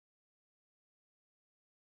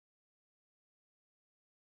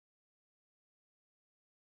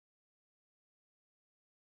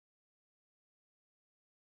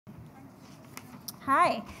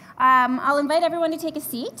Hi. I'll invite everyone to take a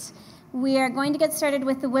seat. We are going to get started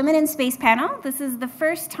with the Women in Space panel. This is the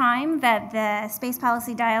first time that the Space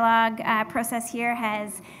Policy Dialogue process here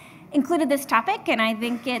has included this topic, and I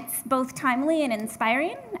think it's both timely and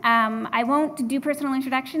inspiring. I won't do personal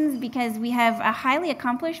introductions because we have a highly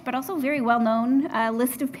accomplished but also very well-known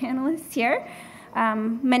list of panelists here,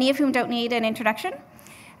 many of whom don't need an introduction.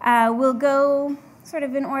 We'll go sort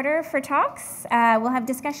of in order for talks. We'll have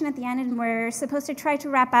discussion at the end, and we're supposed to try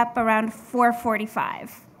to wrap up around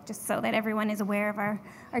 4:45, just so that everyone is aware of our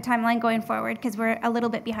timeline going forward, because we're a little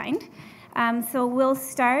bit behind. So we'll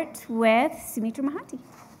start with Sumitra Mahanti.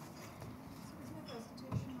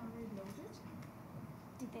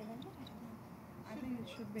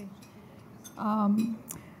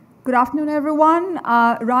 Good afternoon, everyone.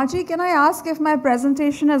 Raji, can I ask if my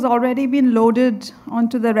presentation has already been loaded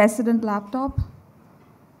onto the resident laptop?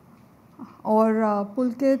 Or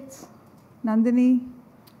Pulkit, Nandini?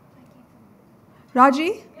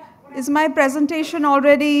 Raji, is my presentation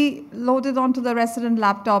already loaded onto the resident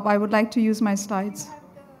laptop? I would like to use my slides.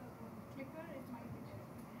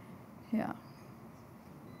 Yeah.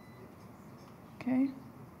 Okay.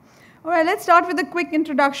 All right, let's start with a quick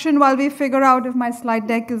introduction while we figure out if my slide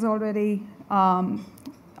deck is already on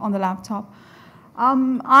the laptop.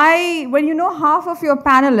 When you know half of your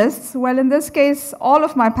panelists, well, in this case, all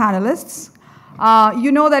of my panelists,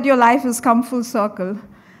 you know that your life has come full circle.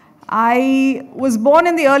 I was born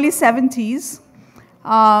in the early 70s,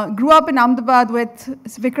 grew up in Ahmedabad with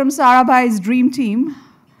Vikram Sarabhai's dream team,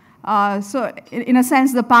 so in a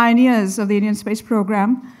sense, the pioneers of the Indian space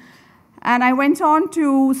program. And I went on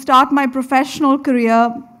to start my professional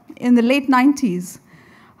career in the late 90s.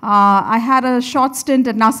 I had a short stint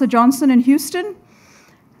at NASA Johnson in Houston.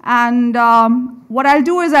 And what I'll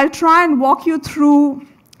do is I'll try and walk you through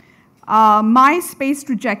my space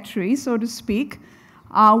trajectory, so to speak,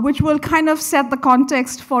 which will kind of set the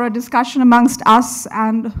context for a discussion amongst us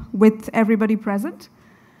and with everybody present.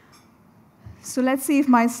 So let's see if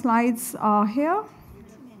my slides are here.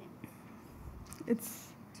 It's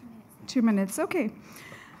 2 minutes, okay.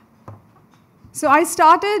 So I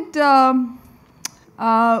started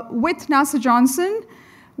with NASA Johnson,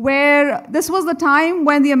 where this was the time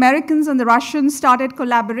when the Americans and the Russians started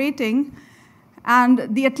collaborating, and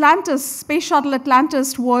the Atlantis, Space Shuttle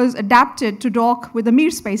Atlantis, was adapted to dock with the Mir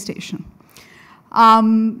space station.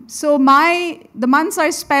 So the months I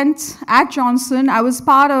spent at Johnson, I was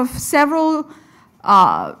part of several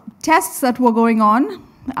tests that were going on,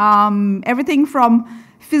 everything from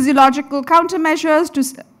physiological countermeasures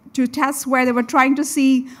to tests where they were trying to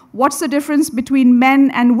see what's the difference between men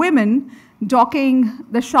and women docking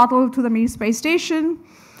the shuttle to the Mir space station.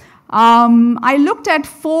 I looked at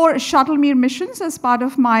 4 shuttle Mir missions as part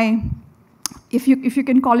of my, if you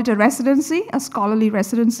can call it a residency, a scholarly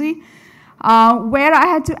residency, where I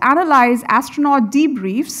had to analyze astronaut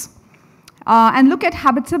debriefs and look at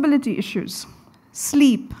habitability issues,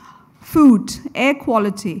 sleep, food, air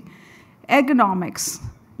quality, ergonomics,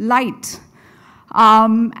 light.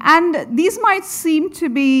 And these might seem to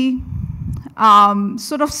be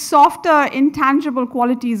sort of softer, intangible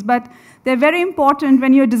qualities, but they're very important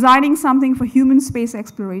when you're designing something for human space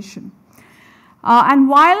exploration. And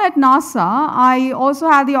while at NASA, I also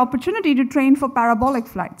had the opportunity to train for parabolic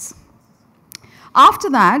flights. After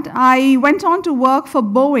that, I went on to work for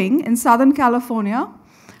Boeing in Southern California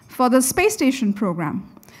for the space station program.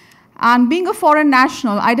 And being a foreign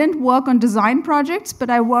national, I didn't work on design projects,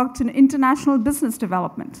 but I worked in international business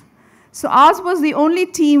development. So ours was the only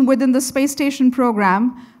team within the space station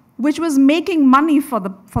program which was making money for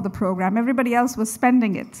the program. Everybody else was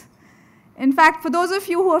spending it. In fact, for those of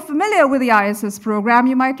you who are familiar with the ISS program,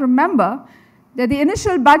 you might remember that the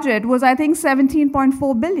initial budget was, I think,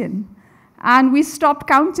 17.4 billion. And we stopped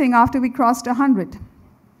counting after we crossed 100.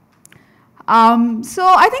 So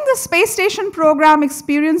I think the space station program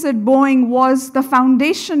experience at Boeing was the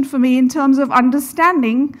foundation for me in terms of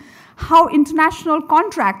understanding how international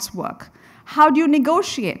contracts work. How do you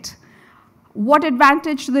negotiate? What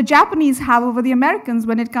advantage do the Japanese have over the Americans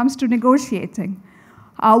when it comes to negotiating?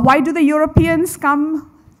 Why do the Europeans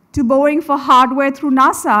come to Boeing for hardware through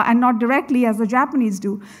NASA and not directly as the Japanese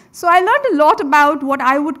do? So I learned a lot about what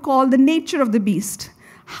I would call the nature of the beast,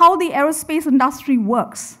 how the aerospace industry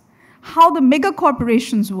works, how the mega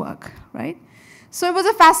corporations work, right? So it was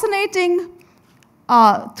a fascinating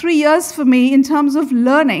 3 years for me in terms of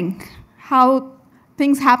learning how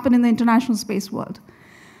things happen in the international space world.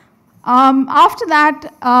 After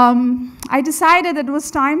that, I decided it was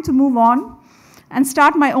time to move on and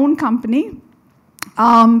start my own company,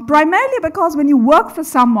 primarily because when you work for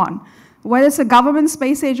someone whether it's a government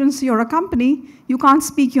space agency or a company, you can't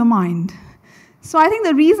speak your mind. So I think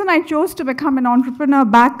the reason I chose to become an entrepreneur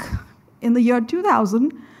back in the year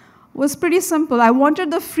 2000 was pretty simple. I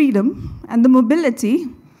wanted the freedom and the mobility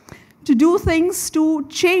to do things to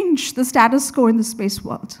change the status quo in the space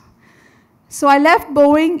world. So I left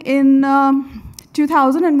Boeing in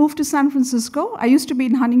 2000 and moved to San Francisco. I used to be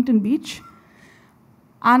in Huntington Beach.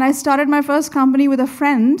 And I started my first company with a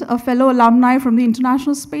friend, a fellow alumni from the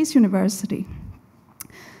International Space University.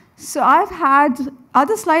 So I've had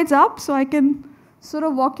other slides up so I can sort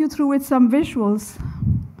of walk you through with some visuals.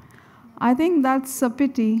 I think that's a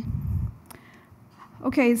pity.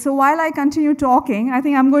 Okay, so while I continue talking, I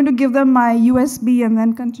think I'm going to give them my USB and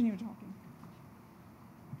then continue talking.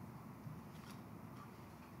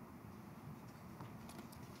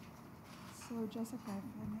 So Jessica, if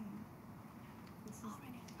I may. This is so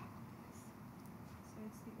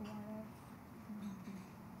it's the ORF.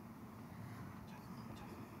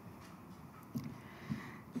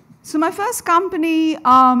 So my first company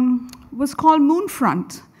was called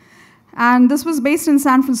Moonfront. And this was based in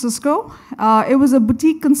San Francisco. It was a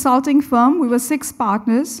boutique consulting firm. We were 6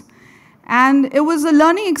 partners. And it was a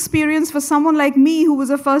learning experience for someone like me who was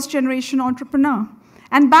a first-generation entrepreneur.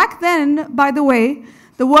 And back then, by the way,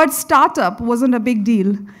 the word startup wasn't a big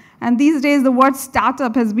deal. And these days, the word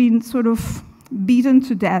startup has been sort of beaten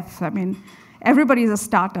to death. I mean, everybody's a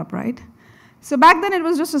startup, right? So back then, it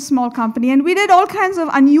was just a small company. And we did all kinds of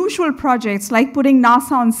unusual projects, like putting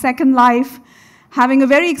NASA on Second Life, having a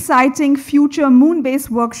very exciting future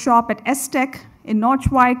moon-based workshop at ESTEC in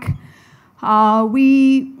Norchwijk.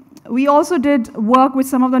 We also did work with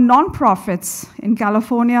some of the nonprofits in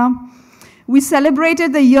California. We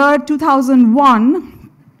celebrated the year 2001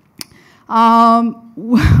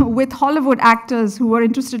 with Hollywood actors who were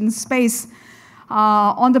interested in space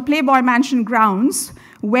on the Playboy Mansion grounds,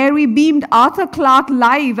 where we beamed Arthur Clarke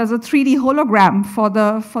live as a 3D hologram for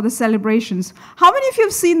the celebrations. How many of you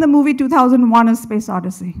have seen the movie 2001: A Space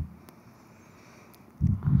Odyssey?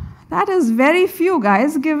 That is very few,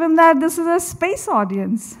 guys, given that this is a space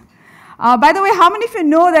audience. By the way, how many of you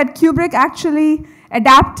know that Kubrick actually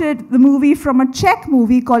adapted the movie from a Czech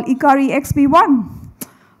movie called Ikari XB1?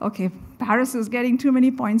 Okay, Paris is getting too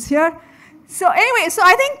many points here. So anyway, so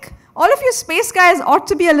I think all of you space guys ought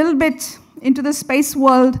to be a little bit into the space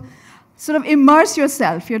world, sort of immerse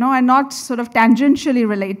yourself, you know, and not sort of tangentially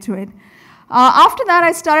relate to it. After that,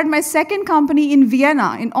 I started my second company in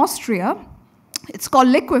Vienna, in Austria. It's called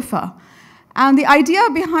Liquifer. And the idea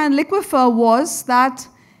behind Liquifer was that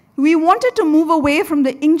we wanted to move away from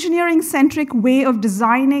the engineering-centric way of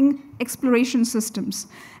designing exploration systems.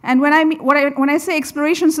 And when I say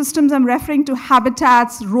exploration systems, I'm referring to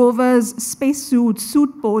habitats, rovers, spacesuits,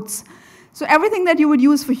 suit boats, so everything that you would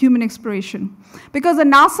use for human exploration. Because the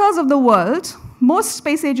NASAs of the world, most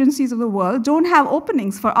space agencies of the world, don't have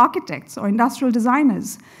openings for architects or industrial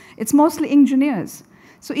designers. It's mostly engineers.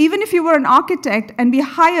 So even if you were an architect and be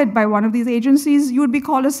hired by one of these agencies, you would be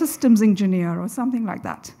called a systems engineer or something like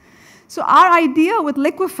that. So our idea with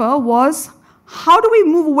Liquifer was, how do we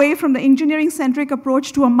move away from the engineering-centric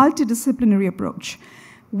approach to a multidisciplinary approach,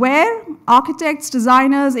 where architects,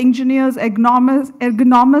 designers, engineers,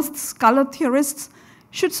 ergonomists, color theorists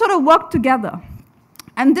should sort of work together.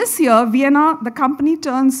 And this year, Vienna, the company,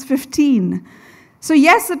 turns 15. So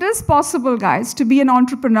yes, it is possible, guys, to be an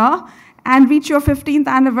entrepreneur and reach your 15th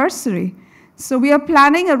anniversary. So we are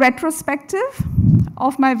planning a retrospective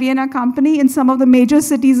of my Vienna company in some of the major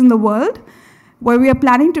cities in the world, where we are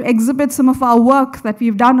planning to exhibit some of our work that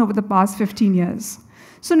we've done over the past 15 years.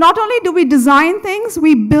 So not only do we design things,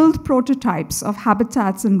 we build prototypes of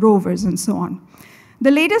habitats and rovers and so on.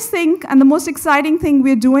 The latest thing and the most exciting thing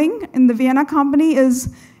we're doing in the Vienna company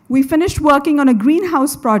is we finished working on a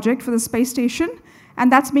greenhouse project for the space station,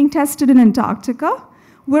 and that's being tested in Antarctica.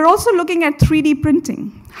 We're also looking at 3D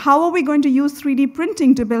printing. How are we going to use 3D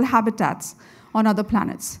printing to build habitats on other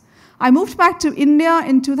planets? I moved back to India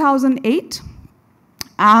in 2008,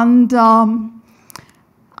 and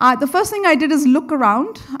the first thing I did is look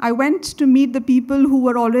around. I went to meet the people who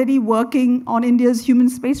were already working on India's human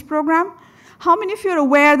space program. How many of you are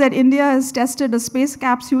aware that India has tested a space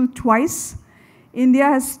capsule twice? India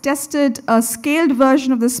has tested a scaled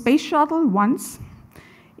version of the space shuttle once.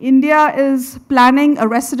 India is planning a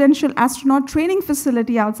residential astronaut training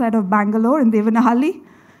facility outside of Bangalore in Devanahalli.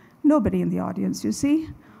 Nobody in the audience, you see?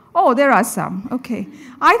 Oh, there are some, okay.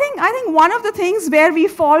 I think one of the things where we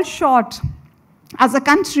fall short as a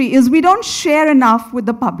country is we don't share enough with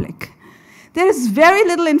the public. There is very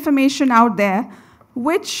little information out there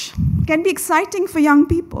which can be exciting for young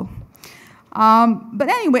people. But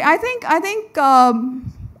anyway, I think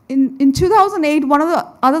in 2008, one of the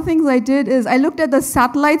other things I did is I looked at the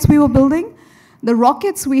satellites we were building, the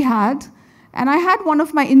rockets we had, and I had one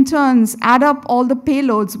of my interns add up all the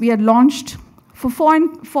payloads we had launched for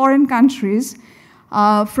foreign countries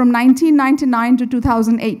from 1999 to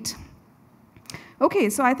 2008. Okay,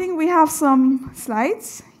 so I think we have some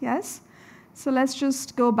slides, yes? So let's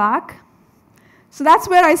just go back. So that's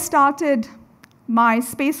where I started my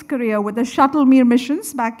space career with the Shuttle Mir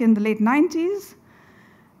missions back in the late 90s.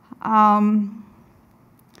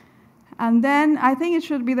 And then I think it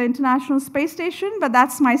should be the International Space Station, but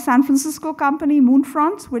that's my San Francisco company,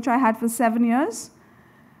 Moonfront, which I had for 7 years.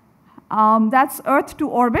 That's Earth to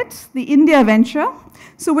Orbit, the India venture.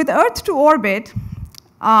 So with Earth to Orbit,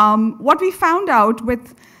 what we found out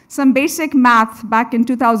with some basic math back in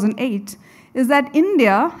 2008 is that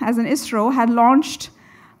India, as an ISRO, had launched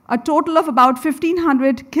a total of about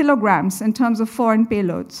 1,500 kilograms in terms of foreign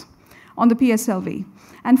payloads on the PSLV.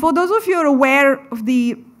 And for those of you who are aware of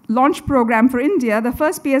the launch program for India, the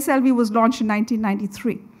first PSLV was launched in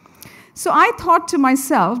 1993. So I thought to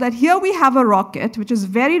myself that here we have a rocket which is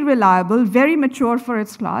very reliable, very mature for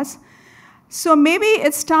its class. So maybe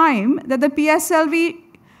it's time that the PSLV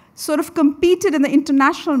sort of competed in the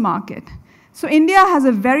international market. So India has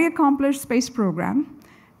a very accomplished space program.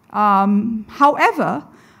 However,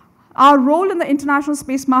 our role in the international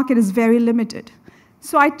space market is very limited.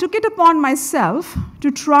 So I took it upon myself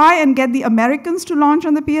to try and get the Americans to launch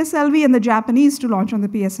on the PSLV and the Japanese to launch on the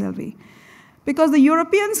PSLV. Because the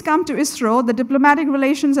Europeans come to ISRO, the diplomatic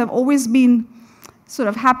relations have always been sort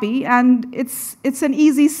of happy, and it's an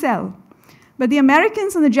easy sell. But the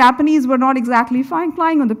Americans and the Japanese were not exactly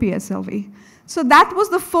flying on the PSLV. So that was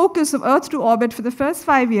the focus of Earth to Orbit for the first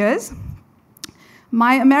 5 years.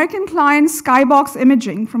 My American client, Skybox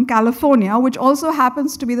Imaging from California, which also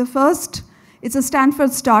happens to be the first, it's a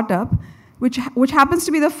Stanford startup, which happens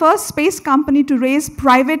to be the first space company to raise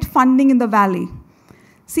private funding in the Valley.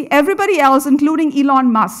 See, everybody else, including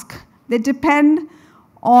Elon Musk, they depend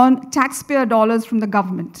on taxpayer dollars from the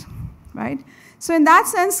government, right? So in that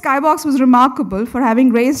sense, Skybox was remarkable for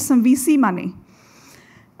having raised some VC money.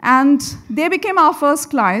 And they became our first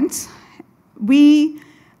clients.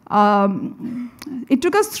 It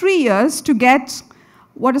took us 3 years to get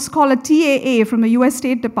what is called a TAA from the US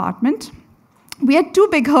State Department. We had two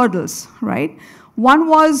big hurdles, right? One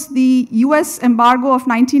was the US embargo of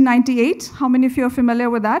 1998. How many of you are familiar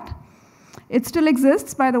with that? It still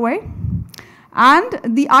exists, by the way. And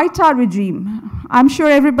the ITAR regime. I'm sure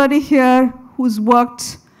everybody here who's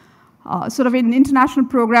worked sort of in international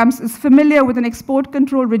programs is familiar with an export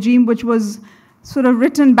control regime which was sort of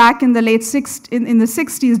written back in the in the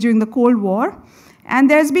 60s during the Cold War. And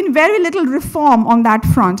there's been very little reform on that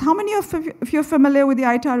front. How many of you are familiar with the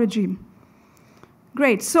ITAR regime?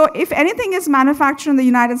 Great. So if anything is manufactured in the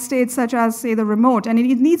United States, such as, say, the remote, and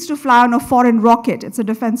it needs to fly on a foreign rocket, it's a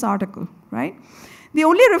defense article, right? The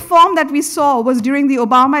only reform that we saw was during the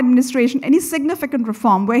Obama administration, any significant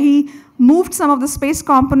reform, where he moved some of the space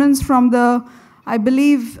components from the, I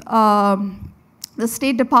believe, the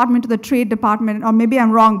State Department to the Trade Department, or maybe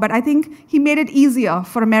I'm wrong, but I think he made it easier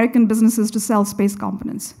for American businesses to sell space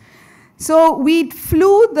components. So we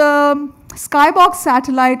flew the Skybox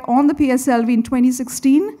satellite on the PSLV in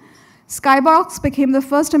 2016. Skybox became the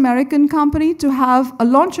first American company to have a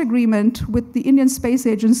launch agreement with the Indian Space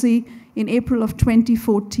Agency in April of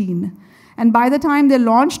 2014. And by the time they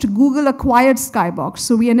launched, Google acquired Skybox,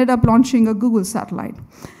 so we ended up launching a Google satellite.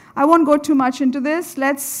 I won't go too much into this.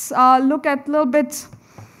 Let's look at a little bit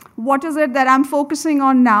what is it that I'm focusing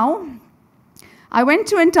on now. I went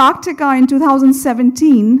to Antarctica in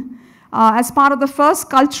 2017 as part of the first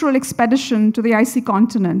cultural expedition to the icy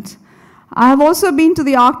continent. I have also been to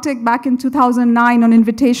the Arctic back in 2009 on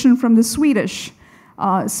invitation from the Swedish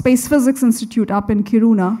Space Physics Institute up in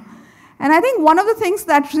Kiruna. And I think one of the things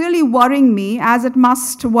that's really worrying me, as it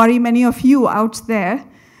must worry many of you out there,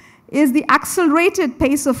 is the accelerated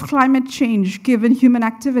pace of climate change given human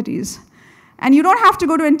activities. And you don't have to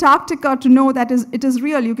go to Antarctica to know that it is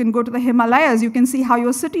real. You can go to the Himalayas. You can see how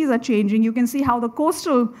your cities are changing. You can see how the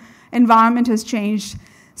coastal environment has changed.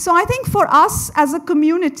 So I think for us as a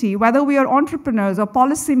community, whether we are entrepreneurs or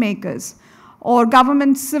policymakers or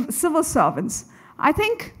government civil servants, I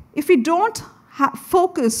think if we don't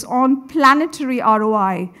focus on planetary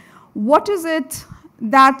ROI, what is it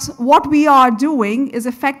that what we are doing is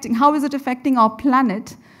affecting, how is it affecting our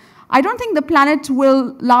planet? I don't think the planet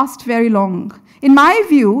will last very long. In my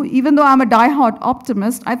view, even though I'm a diehard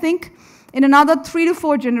optimist, I think in another 3 to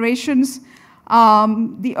 4 generations,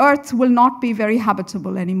 the Earth will not be very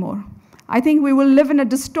habitable anymore. I think we will live in a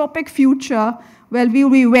dystopic future where we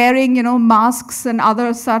will be wearing, masks and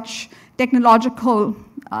other such technological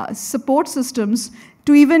support systems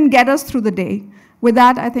to even get us through the day. With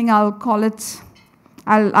that, I think I'll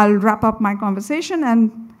wrap up my conversation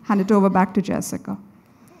and hand it over back to Jessica.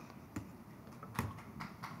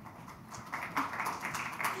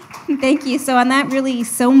 Thank you. So on that really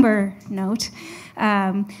somber note,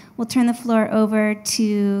 we'll turn the floor over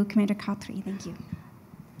to Commander Khatri. Thank you.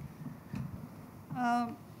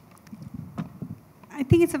 I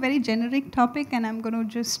think it's a very generic topic, and I'm going to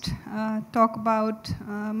just talk about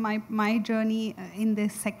my journey in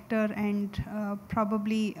this sector and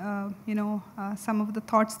probably, some of the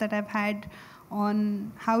thoughts that I've had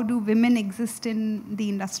on how do women exist in the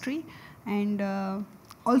industry, and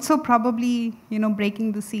also probably,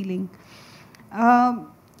 breaking the ceiling.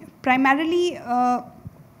 Primarily,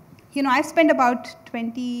 I've spent about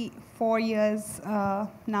 24 years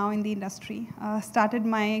now in the industry. Started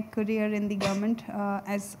my career in the government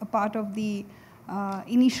as a part of the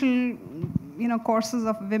initial, courses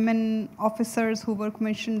of women officers who were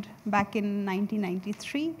commissioned back in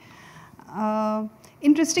 1993.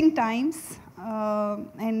 Interesting times,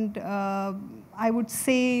 and I would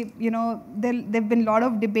say, there've been a lot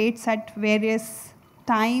of debates at various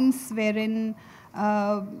times wherein,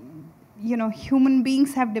 human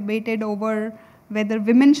beings have debated over whether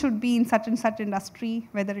women should be in such and such industry,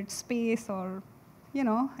 whether it's space or,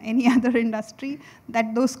 any other industry,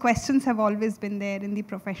 that those questions have always been there in the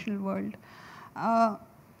professional world.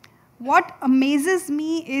 What amazes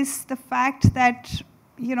me is the fact that,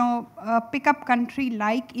 a pickup country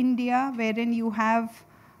like India, wherein you have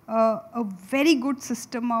a very good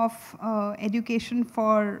system of education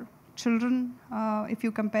for children, if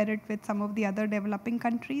you compare it with some of the other developing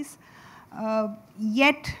countries.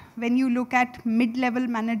 Yet, when you look at mid-level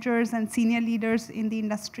managers and senior leaders in the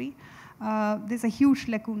industry, there's a huge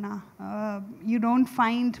lacuna. You don't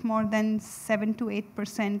find more than 7 to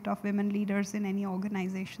 8% of women leaders in any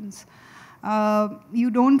organizations.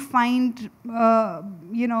 You don't find,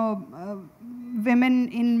 women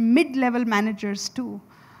in mid-level managers too.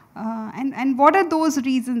 And what are those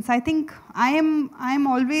reasons? I think I am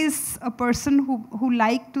always a person who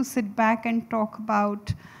like to sit back and talk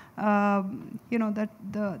about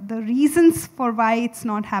the reasons for why it's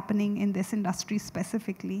not happening in this industry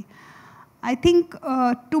specifically. I think,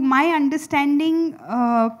 to my understanding,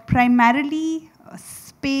 primarily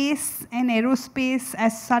space and aerospace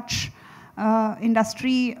as such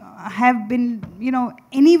industry have been,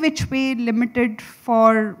 any which way limited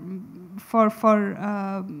for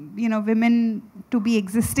women to be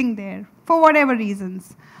existing there for whatever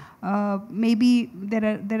reasons. Maybe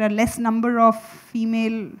there are less number of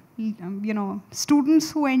female,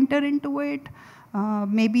 students who enter into it.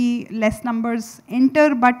 Maybe less numbers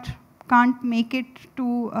enter but can't make it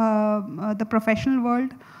to the professional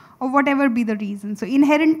world, or whatever be the reason. So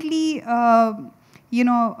inherently,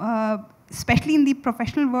 especially in the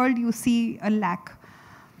professional world, you see a lack.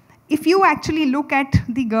 If you actually look at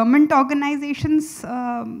the government organizations'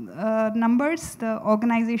 numbers, the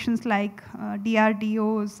organizations like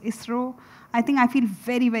DRDO's, ISRO, I think I feel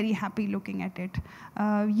very, very happy looking at it.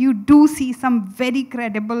 You do see some very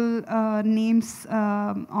credible names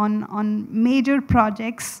on major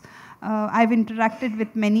projects. I've interacted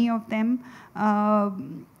with many of them.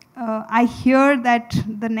 I hear that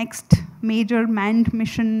the next major manned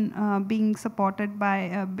mission being supported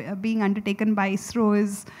by, being undertaken by ISRO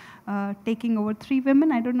is taking over 3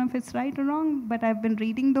 women. I don't know if it's right or wrong, but I've been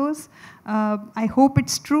reading those. I hope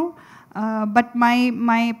it's true. But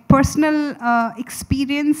my personal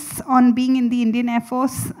experience on being in the Indian Air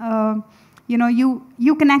Force,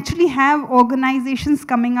 you can actually have organizations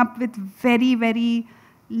coming up with very, very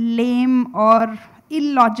lame or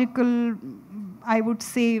illogical, I would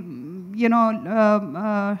say,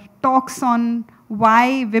 talks on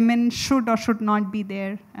why women should or should not be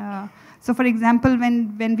there. So for example,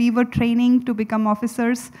 when we were training to become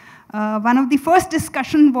officers, one of the first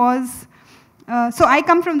discussion was, so I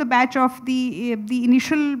come from the batch of the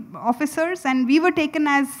initial officers, and we were taken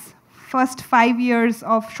as first 5 years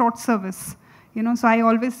of short service. So I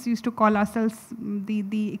always used to call ourselves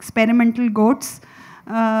the experimental goats.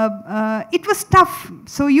 It was tough.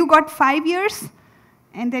 So you got 5 years,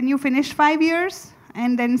 and then you finished 5 years,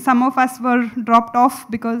 and then some of us were dropped off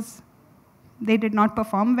because they did not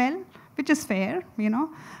perform well, which is fair,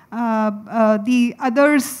 The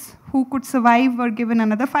others who could survive were given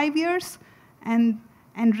another 5 years, and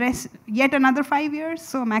rest yet another 5 years,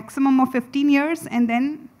 so a maximum of 15 years, and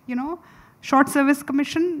then, short service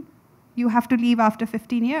commission, you have to leave after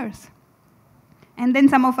 15 years. And then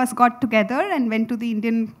some of us got together and went to the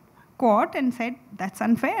Indian court and said, that's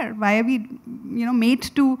unfair. Why are we, made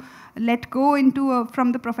to let go into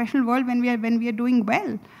from the professional world when we are doing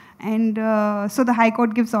well? And so the High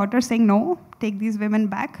Court gives order saying, no, take these women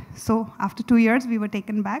back. So after 2 years, we were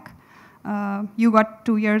taken back. You got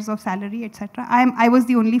 2 years of salary, etc. I was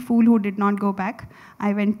the only fool who did not go back.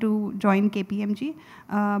 I went to join KPMG,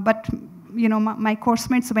 but my course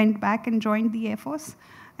mates went back and joined the Air Force.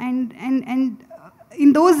 And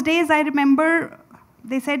in those days, I remember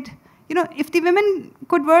they said, if the women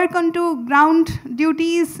could work onto ground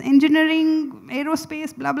duties, engineering,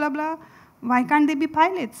 aerospace, blah, blah, blah, why can't they be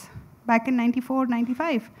pilots back in 94,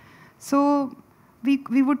 95? So we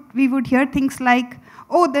would hear things like,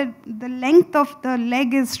 oh, the length of the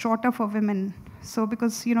leg is shorter for women. So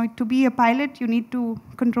because, to be a pilot, you need to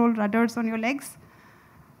control rudders on your legs.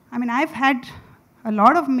 I mean, I've had a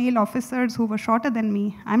lot of male officers who were shorter than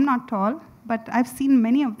me. I'm not tall, but I've seen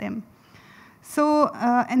many of them. So,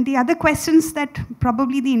 and the other questions that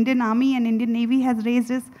probably the Indian Army and Indian Navy has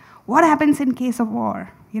raised is, what happens in case of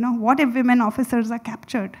war? What if women officers are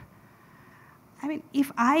captured? I mean,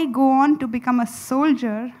 if I go on to become a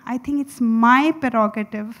soldier, I think it's my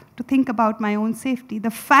prerogative to think about my own safety. The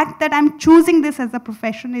fact that I'm choosing this as a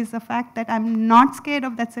profession is the fact that I'm not scared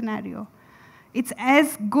of that scenario. It's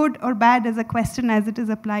as good or bad as a question as it is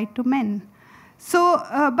applied to men. So,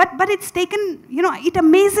 but it's taken, it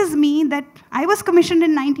amazes me that I was commissioned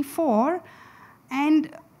in 94, and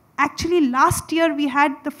actually last year we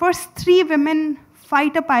had the first 3 women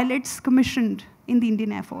fighter pilots commissioned in the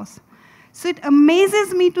Indian Air Force. So it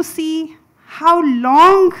amazes me to see how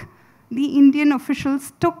long the Indian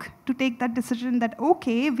officials took to take that decision that,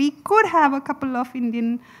 okay, we could have a couple of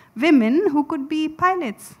Indian women who could be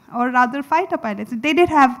pilots, or rather fighter pilots. They did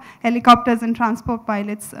have helicopters and transport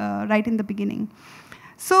pilots right in the beginning.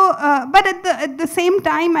 So, but at the same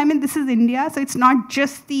time, I mean, this is India, so it's not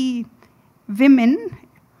just the women.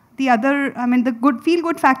 The other, I mean, the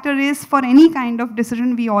feel-good factor is for any kind of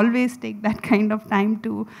decision, we always take that kind of time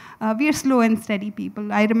to, we are slow and steady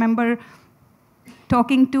people. I remember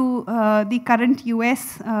talking to the current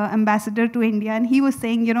US ambassador to India, and he was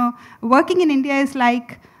saying, working in India is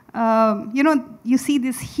like, you see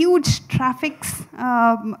these huge traffics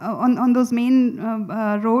on those main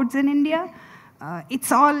roads in India.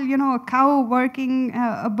 It's all, a cow working,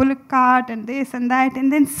 a bullock cart, and this and that,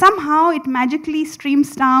 and then somehow it magically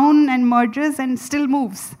streams down and merges and still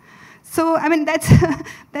moves. So, I mean, that's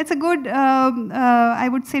a good, I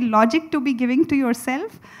would say, logic to be giving to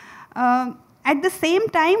yourself. At the same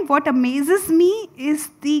time, what amazes me is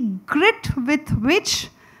the grit with which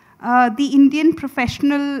the Indian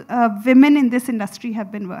professional women in this industry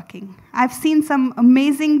have been working. I've seen some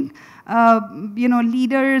amazing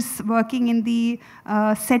leaders working in the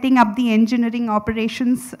setting up the engineering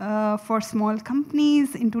operations for small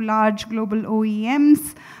companies into large global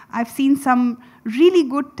OEMs. I've seen some really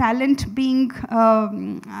good talent being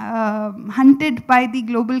hunted by the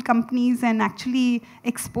global companies and actually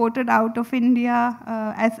exported out of India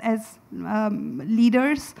as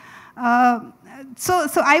leaders.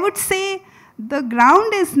 So I would say the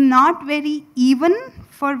ground is not very even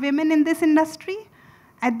for women in this industry.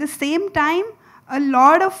 At the same time, a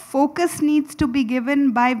lot of focus needs to be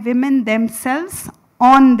given by women themselves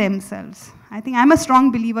on themselves. I think I'm a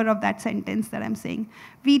strong believer of that sentence that I'm saying.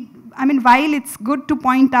 While it's good to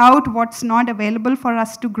point out what's not available for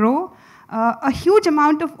us to grow, a huge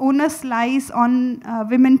amount of onus lies on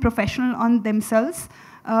women professionals, on themselves,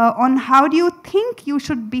 on how do you think you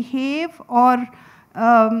should behave or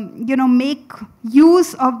make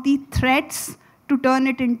use of the threats to turn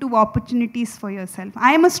it into opportunities for yourself.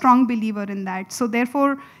 I am a strong believer in that. So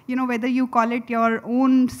therefore, whether you call it your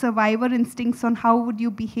own survivor instincts on how would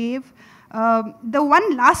you behave. The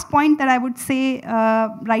one last point that I would say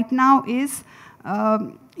right now is,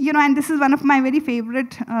 and this is one of my very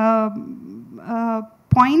favorite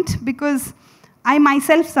point, because I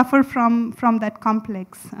myself suffer from that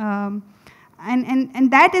complex. And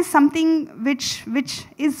that is something which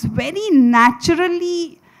is very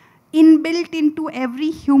naturally inbuilt into every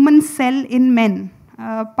human cell in men.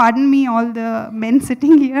 Pardon me, all the men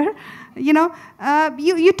sitting here.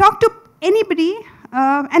 You talk to anybody,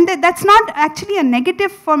 and that's not actually a negative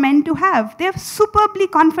for men to have. They're superbly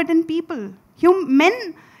confident people.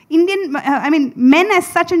 Men as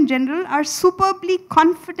such in general are superbly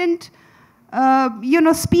confident,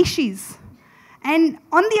 species. And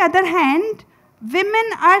on the other hand,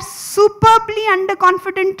 women are superbly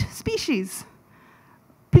underconfident species.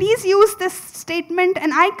 Please use this statement,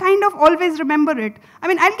 and I kind of always remember it.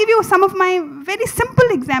 I'll give you some of my very simple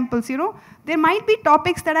examples, there might be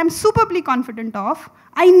topics that I'm superbly confident of.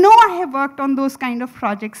 I know I have worked on those kind of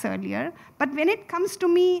projects earlier, but when it comes to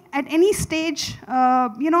me at any stage,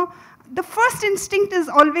 the first instinct is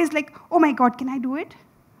always like, oh my God, can I do it?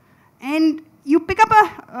 And you pick up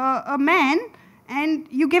a man and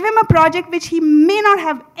you give him a project which he may not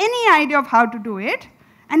have any idea of how to do it,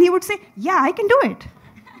 and he would say, yeah, I can do it.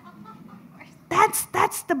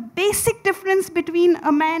 That's the basic difference between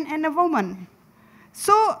a man and a woman.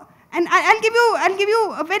 So, and I'll give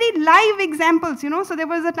you a very live examples, So there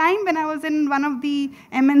was a time when I was in one of the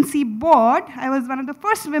MNC board. I was one of the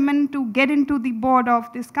first women to get into the board of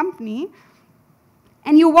this company.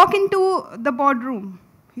 And you walk into the boardroom,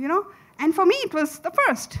 And for me, it was the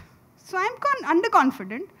first. So I'm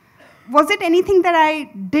underconfident. Was it anything that I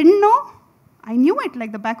didn't know? I knew it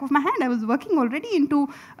like the back of my hand. I was working already into,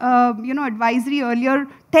 advisory earlier,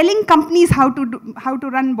 telling companies how to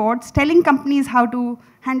run boards, telling companies how to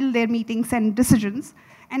handle their meetings and decisions.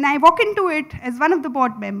 And I walk into it as one of the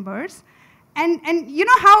board members. And you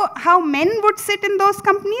know how men would sit in those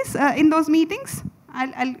companies, in those meetings?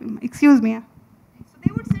 Excuse me. So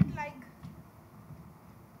they would sit like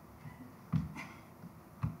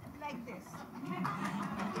this.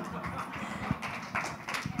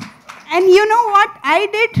 And you know what I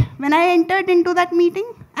did when I entered into that meeting?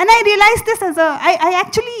 And I realized this I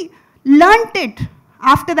actually learned it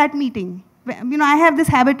after that meeting. I have this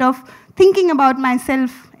habit of thinking about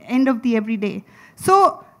myself end of the everyday.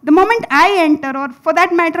 So the moment I enter, or for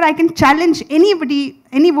that matter, I can challenge anybody,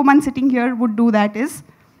 any woman sitting here would do that, is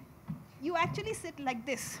you actually sit like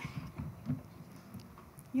this.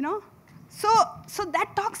 So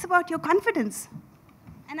that talks about your confidence.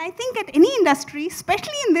 And I think at any industry,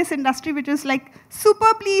 especially in this industry, which is like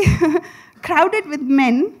superbly crowded with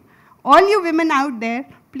men, all you women out there,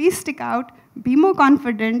 please stick out, be more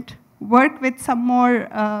confident, work with some more,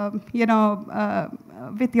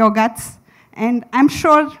 with your guts. And I'm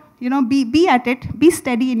sure, be at it, be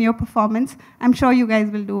steady in your performance. I'm sure you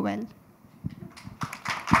guys will do well.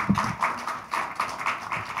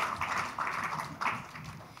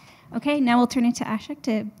 Okay, now we'll turn it to Ashok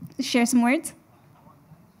to share some words.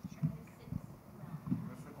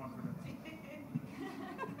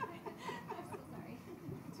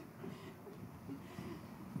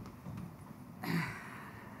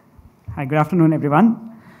 Hi, good afternoon,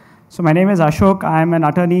 everyone. So my name is Ashok. I'm an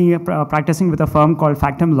attorney practicing with a firm called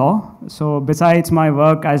Factum Law. So besides my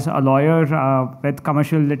work as a lawyer with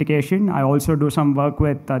commercial litigation, I also do some work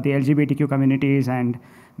with the LGBTQ communities and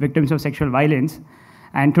victims of sexual violence.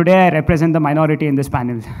 And today I represent the minority in this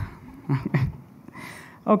panel.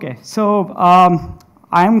 Okay, so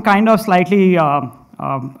I'm kind of slightly,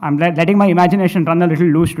 I'm letting my imagination run a little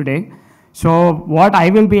loose today. So what I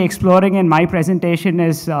will be exploring in my presentation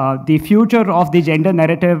is the future of the gender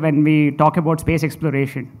narrative when we talk about space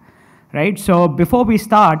exploration, right? So before we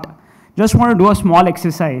start, just want to do a small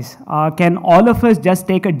exercise. Can all of us just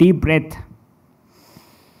take a deep breath?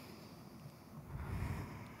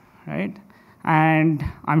 Right? And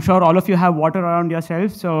I'm sure all of you have water around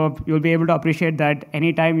yourself, so you'll be able to appreciate that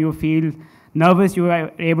anytime you feel nervous, you are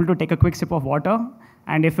able to take a quick sip of water.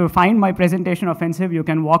 And if you find my presentation offensive, you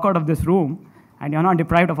can walk out of this room and you're not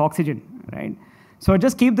deprived of oxygen, right? So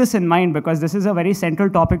just keep this in mind because this is a very central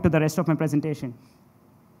topic to the rest of my presentation.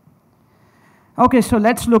 Okay, so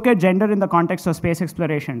let's look at gender in the context of space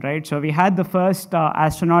exploration, right? So we had the first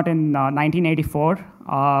astronaut in 1984.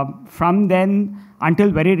 From then until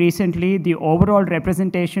very recently, the overall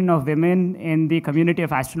representation of women in the community of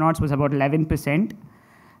astronauts was about 11%.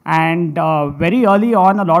 And very early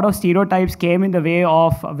on, a lot of stereotypes came in the way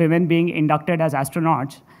of women being inducted as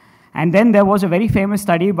astronauts. And then there was a very famous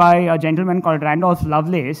study by a gentleman called Randolph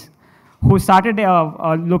Lovelace, who started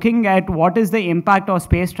looking at what is the impact of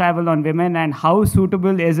space travel on women and how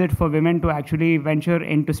suitable is it for women to actually venture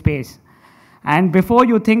into space. And before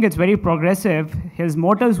you think it's very progressive, his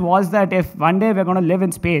motives was that if one day we're going to live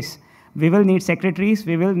in space, we will need secretaries,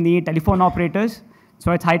 we will need telephone operators.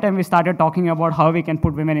 So it's high time we started talking about how we can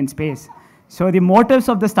put women in space. So the motives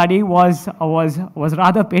of the study was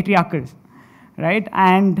rather patriarchal, right?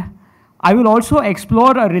 And I will also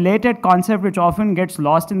explore a related concept which often gets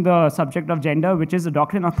lost in the subject of gender, which is the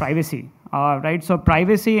doctrine of privacy, right? So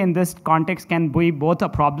privacy in this context can be both a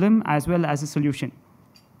problem as well as a solution.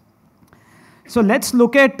 So let's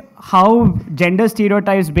look at how gender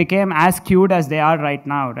stereotypes became as skewed as they are right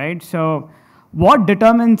now, right? So what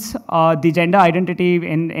determines the gender identity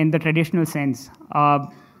in the traditional sense?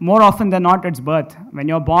 More often than not, it's birth. When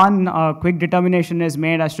you're born, a quick determination is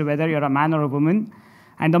made as to whether you're a man or a woman.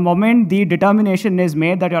 And the moment the determination is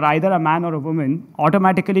made that you're either a man or a woman,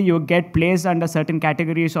 automatically you get placed under certain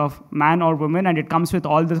categories of man or woman, and it comes with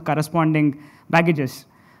all the corresponding baggages.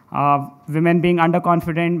 Women being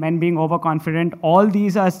underconfident, men being overconfident, all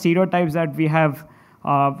these are stereotypes that we have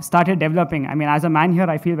started developing. I mean, as a man here,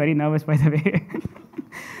 I feel very nervous, by the way.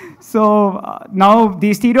 So now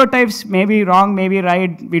these stereotypes may be wrong, may be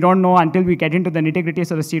right. We don't know until we get into the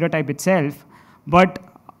nitty-gritties of the stereotype itself. But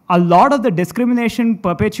a lot of the discrimination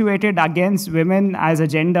perpetuated against women as a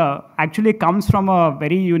gender actually comes from a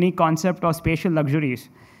very unique concept of spatial luxuries.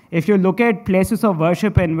 If you look at places of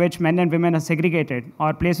worship in which men and women are segregated,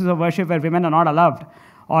 or places of worship where women are not allowed,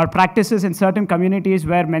 or practices in certain communities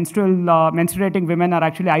where menstruating women are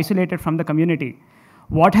actually isolated from the community,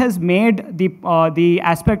 what has made the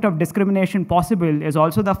aspect of discrimination possible is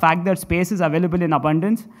also the fact that space is available in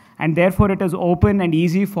abundance, and therefore it is open and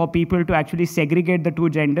easy for people to actually segregate the two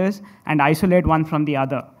genders and isolate one from the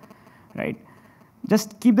other, right?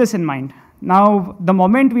 Just keep this in mind. Now, the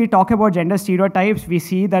moment we talk about gender stereotypes, we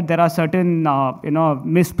see that there are certain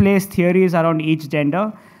misplaced theories around each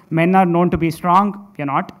gender. Men are known to be strong, we are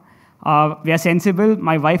not. We are sensible,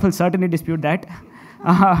 my wife will certainly dispute that.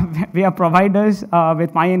 We are providers.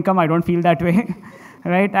 With my income, I don't feel that way,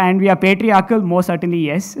 right? And we are patriarchal, most certainly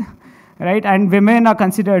yes, right? And women are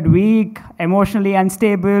considered weak, emotionally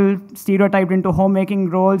unstable, stereotyped into homemaking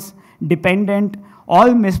roles, dependent,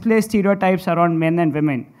 all misplaced stereotypes around men and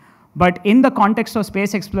women. But in the context of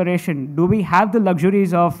space exploration, do we have the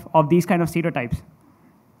luxuries of these kind of stereotypes?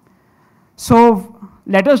 So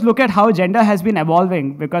let us look at how gender has been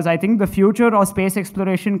evolving, because I think the future of space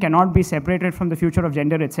exploration cannot be separated from the future of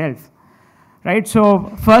gender itself, right? So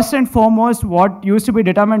first and foremost, what used to be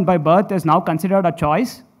determined by birth is now considered a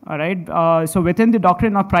choice, all right? So within the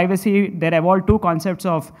doctrine of privacy, there evolved two concepts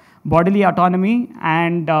of bodily autonomy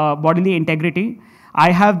and bodily integrity. I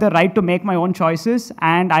have the right to make my own choices,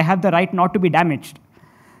 and I have the right not to be damaged.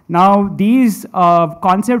 Now, these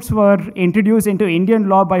concepts were introduced into Indian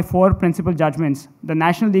law by 4 principal judgments: the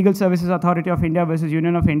National Legal Services Authority of India versus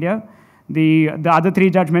Union of India, the other 3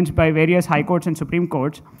 judgments by various high courts and Supreme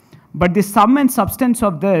Courts. But the sum and substance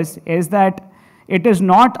of this is that it is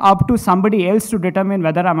not up to somebody else to determine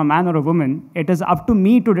whether I'm a man or a woman. It is up to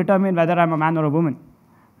me to determine whether I'm a man or a woman,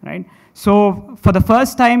 right? So for the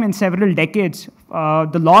first time in several decades,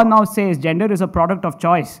 the law now says gender is a product of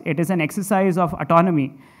choice. It is an exercise of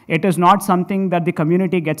autonomy. It is not something that the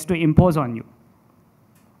community gets to impose on you.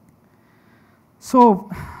 So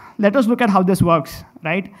let us look at how this works,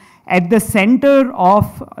 right? At the center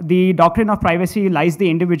of the doctrine of privacy lies the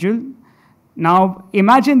individual. Now,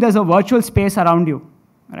 imagine there's a virtual space around you,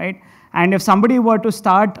 right? And if somebody were to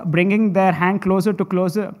start bringing their hand closer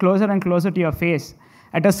and closer to your face,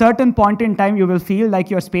 at a certain point in time, you will feel like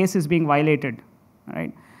your space is being violated,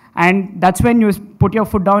 right? And that's when you put your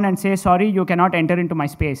foot down and say, sorry, you cannot enter into my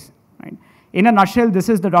space, right? In a nutshell, this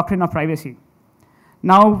is the doctrine of privacy.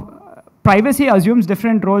 Now, privacy assumes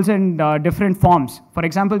different roles and different forms. For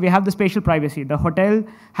example, we have the spatial privacy. The hotel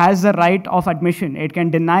has the right of admission. It can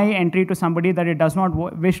deny entry to somebody that it does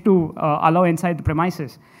not wish to allow inside the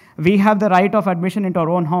premises. We have the right of admission into our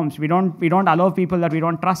own homes. We don't allow people that we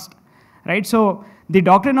don't trust, right? So the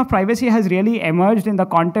doctrine of privacy has really emerged in the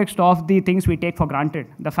context of the things we take for granted.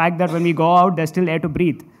 The fact that when we go out, there's still air to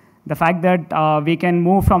breathe. The fact that we can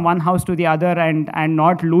move from one house to the other and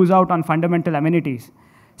not lose out on fundamental amenities.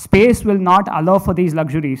 Space will not allow for these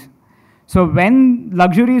luxuries. So when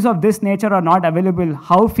luxuries of this nature are not available,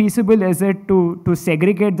 how feasible is it to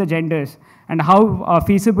segregate the genders? And how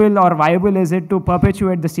feasible or viable is it to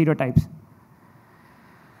perpetuate the stereotypes?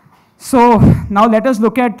 So now let us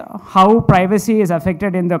look at how privacy is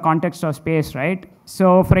affected in the context of space, right?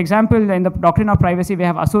 So for example, in the doctrine of privacy, we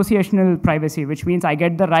have associational privacy, which means I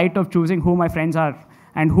get the right of choosing who my friends are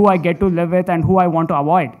and who I get to live with and who I want to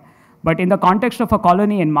avoid. But in the context of a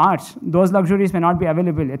colony in Mars, those luxuries may not be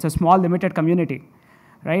available. It's a small, limited community,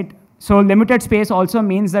 right? So limited space also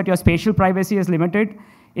means that your spatial privacy is limited.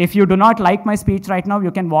 If you do not like my speech right now, you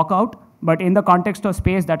can walk out. But in the context of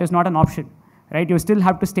space, that is not an option, right? You still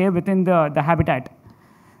have to stay within the habitat.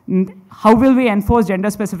 How will we enforce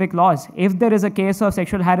gender-specific laws? If there is a case of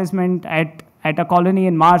sexual harassment at a colony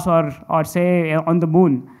in Mars or say on the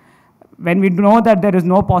moon, when we know that there is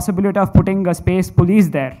no possibility of putting a space police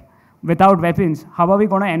there without weapons, how are we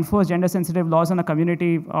going to enforce gender-sensitive laws on a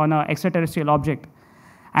community, on an extraterrestrial object?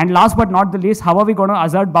 And last but not the least, how are we going to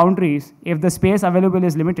assert boundaries if the space available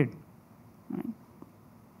is limited? Right?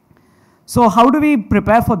 So how do we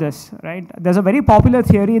prepare for this, right? There's a very popular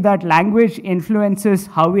theory that language influences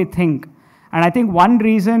how we think. And I think one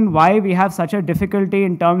reason why we have such a difficulty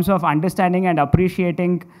in terms of understanding and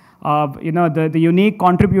appreciating the unique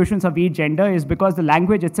contributions of each gender is because the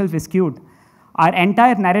language itself is skewed. Our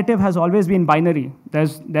entire narrative has always been binary.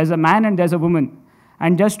 There's a man and there's a woman.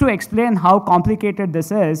 And just to explain how complicated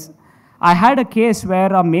this is, I had a case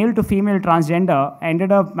where a male to female transgender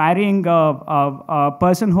ended up marrying a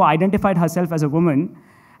person who identified herself as a woman,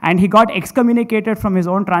 and he got excommunicated from his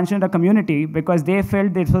own transgender community because they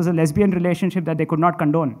felt this was a lesbian relationship that they could not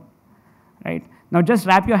condone, right? Now just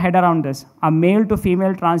wrap your head around this. A male to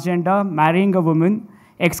female transgender marrying a woman,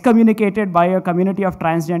 excommunicated by a community of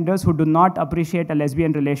transgenders who do not appreciate a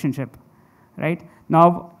lesbian relationship, right?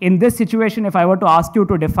 Now, in this situation, if I were to ask you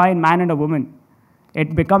to define man and a woman,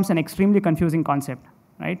 it becomes an extremely confusing concept,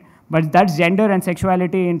 right? But that's gender and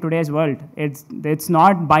sexuality in today's world. It's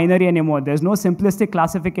not binary anymore. There's no simplistic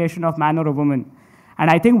classification of man or a woman. And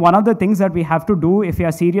I think one of the things that we have to do if we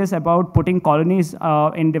are serious about putting colonies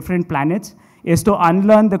in different planets is to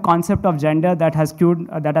unlearn the concept of gender that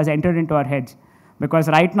has entered into our heads. Because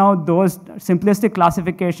right now, those simplistic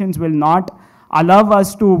classifications will not allow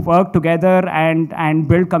us to work together and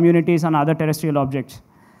build communities on other terrestrial objects.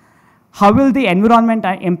 How will the environment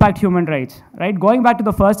impact human rights, right? Going back to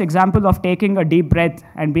the first example of taking a deep breath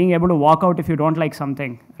and being able to walk out if you don't like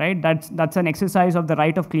something, right? That's an exercise of the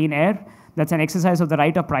right of clean air. That's an exercise of the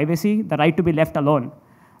right of privacy, the right to be left alone,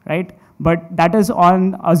 right? But that is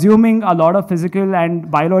on assuming a lot of physical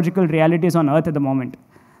and biological realities on Earth at the moment.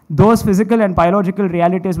 Those physical and biological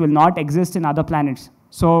realities will not exist in other planets.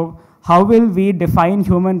 So how will we define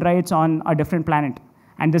human rights on a different planet?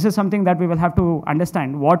 And this is something that we will have to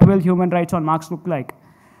understand. What will human rights on Mars look like?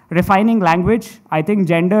 Refining language, I think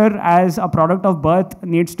gender as a product of birth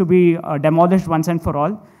needs to be demolished once and for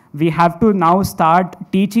all. We have to now start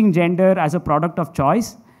teaching gender as a product of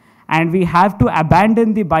choice. And we have to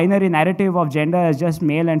abandon the binary narrative of gender as just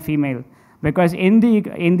male and female. Because in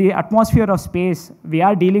the atmosphere of space, we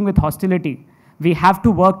are dealing with hostility. We have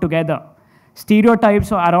to work together.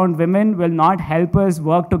 Stereotypes around women will not help us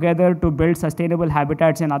work together to build sustainable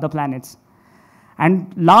habitats in other planets.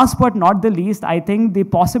 And last but not the least, I think the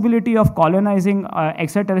possibility of colonizing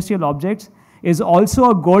extraterrestrial objects is also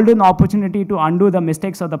a golden opportunity to undo the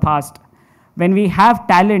mistakes of the past. When we have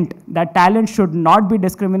talent, that talent should not be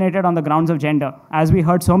discriminated on the grounds of gender, as we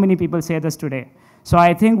heard so many people say this today. So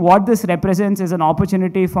I think what this represents is an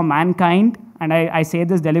opportunity for mankind, and I say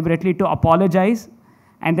this deliberately, to apologize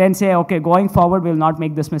and then say, okay, going forward, we'll not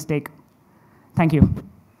make this mistake. Thank you.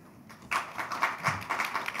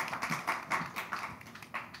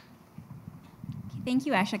 Thank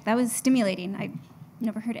you, Ashok. That was stimulating. I've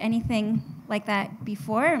never heard anything like that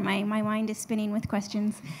before. My mind is spinning with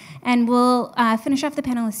questions. And we'll finish off the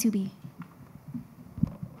panel with Subi.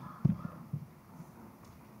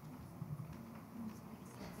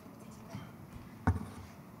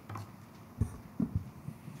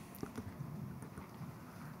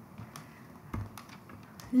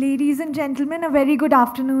 Ladies and gentlemen, a very good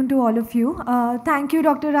afternoon to all of you. Thank you,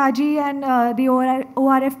 Dr. Raji and the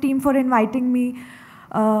ORF team for inviting me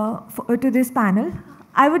to this panel.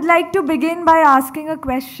 I would like to begin by asking a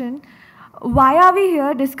question. Why are we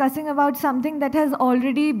here discussing about something that has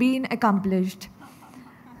already been accomplished?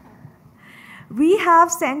 We have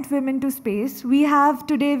sent women to space. We have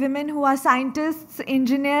today women who are scientists,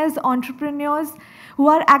 engineers, entrepreneurs, who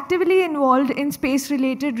are actively involved in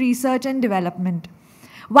space-related research and development.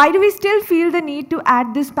 Why do we still feel the need to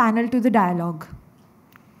add this panel to the dialogue?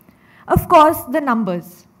 Of course, the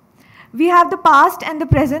numbers. We have the past and the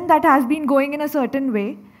present that has been going in a certain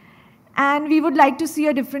way, and we would like to see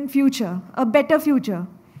a different future, a better future.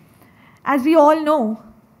 As we all know,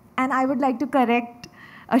 and I would like to correct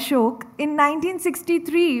Ashok, in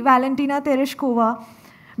 1963, Valentina Tereshkova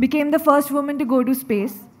became the first woman to go to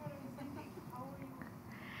space.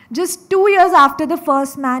 Just 2 years after the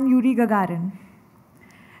first man, Yuri Gagarin.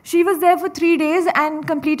 She was there for 3 days and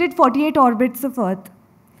completed 48 orbits of Earth.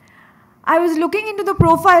 I was looking into the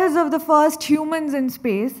profiles of the first humans in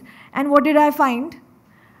space, and what did I find?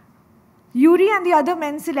 Yuri and the other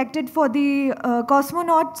men selected for the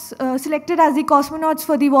selected as the cosmonauts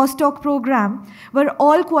for the Vostok program were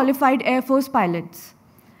all qualified Air Force pilots.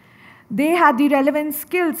 They had the relevant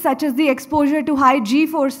skills such as the exposure to high G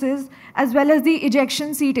forces as well as the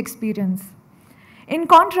ejection seat experience. In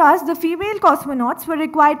contrast, the female cosmonauts were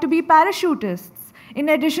required to be parachutists, in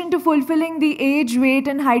addition to fulfilling the age, weight,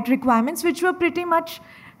 and height requirements, which were pretty much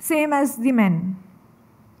same as the men.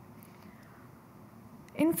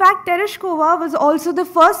 In fact, Tereshkova was also the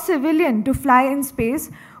first civilian to fly in space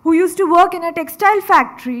who used to work in a textile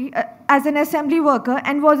factory as an assembly worker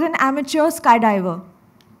and was an amateur skydiver.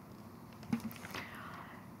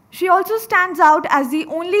 She also stands out as the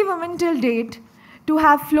only woman till date to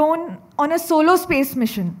have flown on a solo space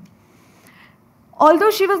mission.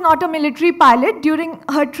 Although she was not a military pilot, during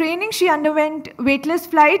her training she underwent weightless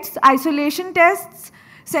flights, isolation tests,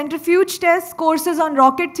 centrifuge tests, courses on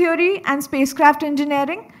rocket theory and spacecraft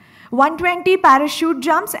engineering, 120 parachute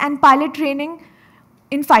jumps, and pilot training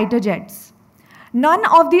in fighter jets. None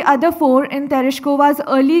of the other four in Tereshkova's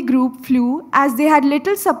early group flew, as they had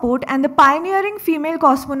little support, and the pioneering female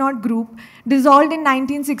cosmonaut group dissolved in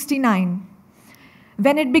 1969,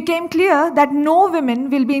 when it became clear that no women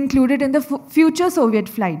will be included in the future Soviet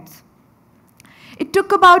flights. It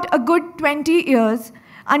took about a good 20 years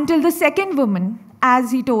until the second woman,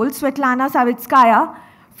 as he told, Svetlana Savitskaya,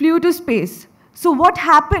 flew to space. So what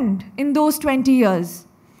happened in those 20 years?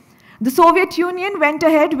 The Soviet Union went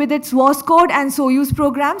ahead with its Vostok and Soyuz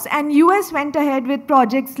programs, and US went ahead with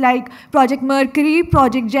projects like Project Mercury,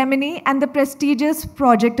 Project Gemini, and the prestigious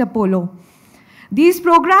Project Apollo. These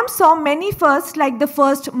programs saw many firsts, like the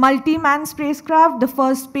first multi-man spacecraft, the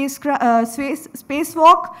first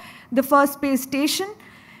spacewalk, the first space station,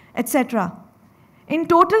 etc. In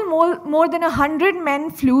total, more than 100 men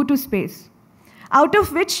flew to space, out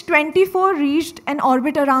of which 24 reached an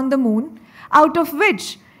orbit around the moon, out of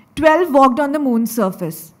which 12 walked on the moon's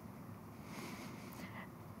surface.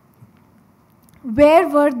 Where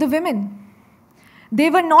were the women? They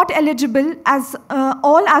were not eligible, as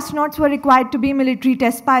all astronauts were required to be military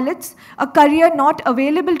test pilots, a career not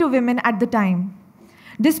available to women at the time.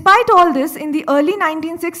 Despite all this, in the early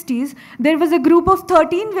 1960s, there was a group of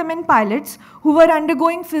 13 women pilots who were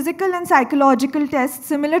undergoing physical and psychological tests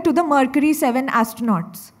similar to the Mercury 7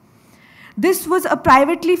 astronauts. This was a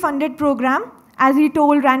privately funded program. As he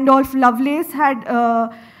told, Randolph Lovelace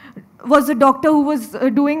was a doctor who was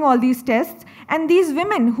doing all these tests. And these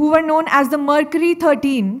women, who were known as the Mercury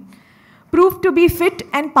 13, proved to be fit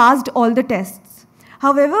and passed all the tests.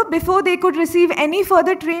 However, before they could receive any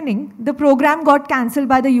further training, the program got cancelled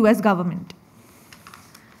by the US government.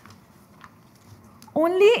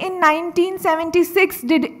 Only in 1976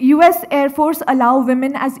 did US Air Force allow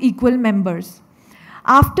women as equal members.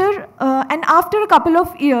 After a couple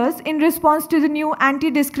of years, in response to the new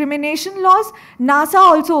anti-discrimination laws, NASA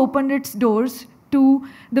also opened its doors to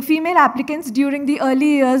the female applicants during the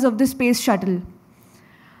early years of the Space Shuttle.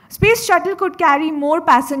 Space Shuttle could carry more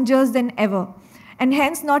passengers than ever, and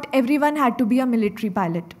hence not everyone had to be a military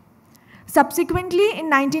pilot. Subsequently, in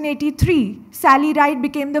 1983, Sally Ride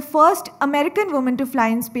became the first American woman to fly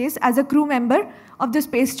in space as a crew member of the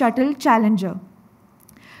Space Shuttle Challenger.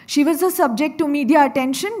 She was a subject to media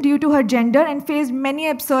attention due to her gender and faced many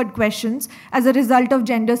absurd questions as a result of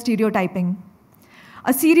gender stereotyping.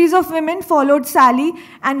 A series of women followed Sally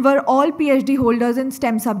and were all PhD holders in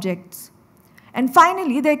STEM subjects. And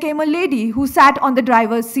finally, there came a lady who sat on the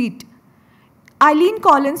driver's seat. Eileen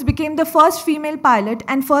Collins became the first female pilot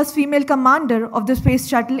and first female commander of the Space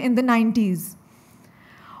Shuttle in the 90s.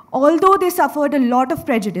 Although they suffered a lot of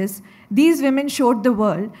prejudice, these women showed the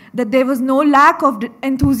world that there was no lack of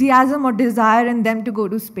enthusiasm or desire in them to go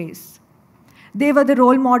to space. They were the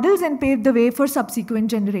role models and paved the way for subsequent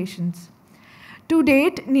generations. To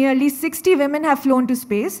date, nearly 60 women have flown to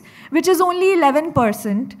space, which is only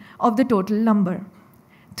 11% of the total number.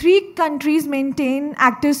 3 countries maintain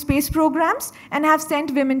active space programs and have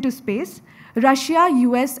sent women to space: Russia,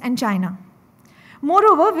 US, and China.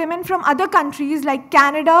 Moreover, women from other countries like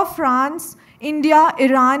Canada, France, India,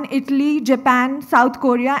 Iran, Italy, Japan, South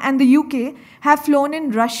Korea, and the UK have flown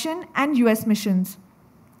in Russian and US missions.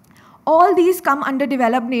 All these come under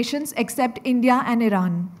developed nations except India and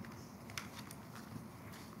Iran.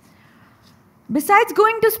 Besides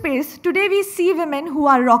going to space, today we see women who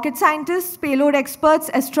are rocket scientists, payload experts,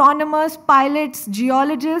 astronomers, pilots,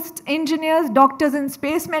 geologists, engineers, doctors in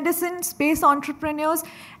space medicine, space entrepreneurs,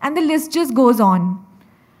 and the list just goes on.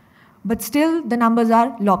 But still, the numbers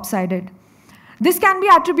are lopsided. This can be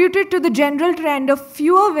attributed to the general trend of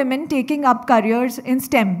fewer women taking up careers in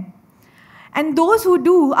STEM. And those who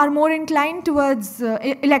do are more inclined towards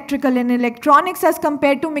electrical and electronics as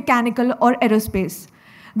compared to mechanical or aerospace.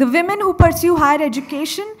 The women who pursue higher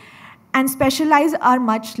education and specialize are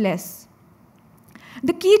much less.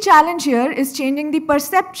 The key challenge here is changing the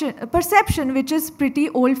perception, which is pretty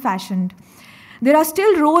old-fashioned. There are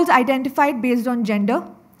still roles identified based on gender.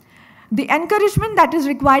 The encouragement that is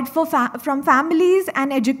required from families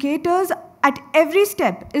and educators at every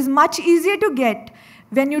step is much easier to get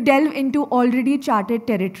when you delve into already charted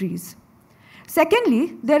territories.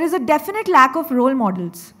 Secondly, there is a definite lack of role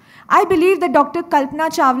models. I believe that Dr. Kalpana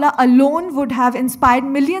Chawla alone would have inspired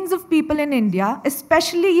millions of people in India,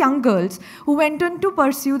 especially young girls, who went on to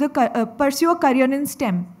pursue a career in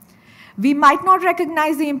STEM. We might not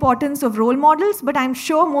recognize the importance of role models, but I'm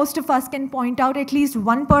sure most of us can point out at least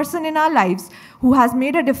one person in our lives who has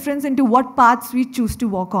made a difference into what paths we choose to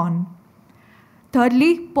walk on.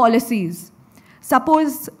 Thirdly, policies.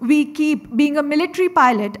 Suppose we keep being a military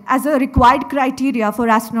pilot as a required criteria for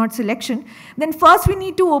astronaut selection, then first we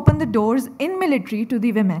need to open the doors in military to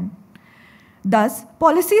the women. Thus,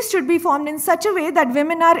 policies should be formed in such a way that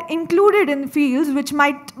women are included in fields which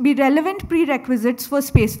might be relevant prerequisites for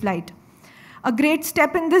spaceflight. A great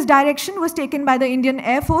step in this direction was taken by the Indian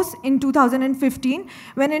Air Force in 2015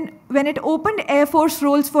 when it opened Air Force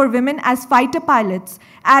roles for women as fighter pilots,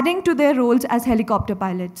 adding to their roles as helicopter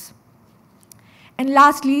pilots. And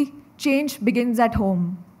lastly, change begins at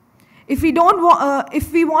home. If we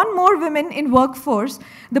want more women in workforce,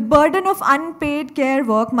 the burden of unpaid care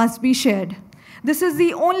work must be shared. This is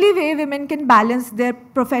the only way women can balance their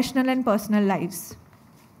professional and personal lives.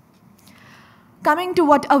 Coming to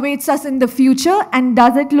what awaits us in the future, and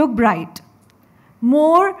does it look bright?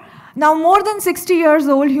 More than 60 years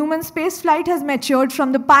old, human spaceflight has matured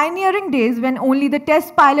from the pioneering days when only the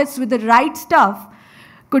test pilots with the right stuff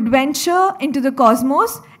could venture into the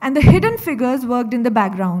cosmos and the hidden figures worked in the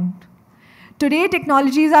background. Today,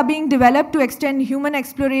 technologies are being developed to extend human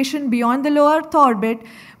exploration beyond the low Earth orbit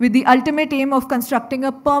with the ultimate aim of constructing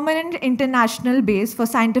a permanent international base for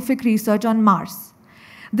scientific research on Mars.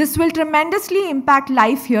 This will tremendously impact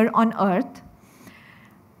life here on Earth.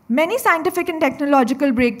 Many scientific and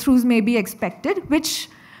technological breakthroughs may be expected, which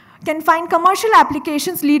can find commercial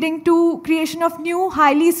applications leading to creation of new,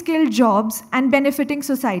 highly skilled jobs and benefiting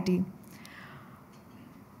society.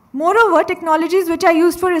 Moreover, technologies which are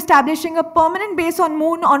used for establishing a permanent base on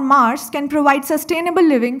Moon or Mars can provide sustainable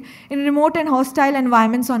living in remote and hostile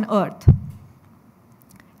environments on Earth.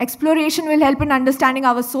 Exploration will help in understanding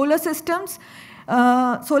our solar system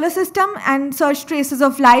and search traces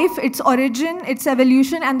of life, its origin, its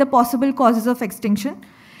evolution, and the possible causes of extinction.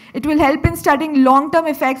 It will help in studying long-term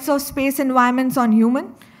effects of space environments on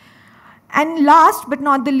humans. And last but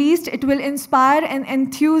not the least, it will inspire and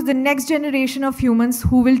enthuse the next generation of humans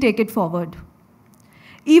who will take it forward.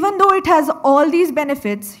 Even though it has all these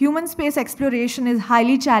benefits, human space exploration is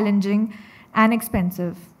highly challenging and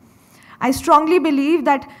expensive. I strongly believe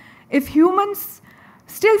that if humans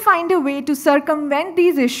still find a way to circumvent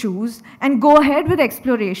these issues and go ahead with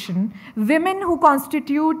exploration, women who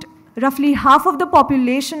constitute roughly half of the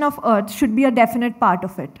population of Earth should be a definite part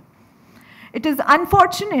of it. It is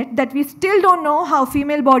unfortunate that we still don't know how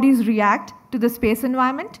female bodies react to the space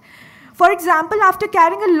environment. For example, after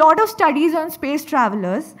carrying a lot of studies on space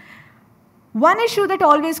travelers, one issue that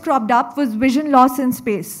always cropped up was vision loss in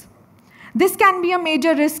space. This can be a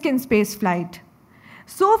major risk in space flight.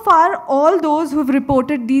 So far, all those who've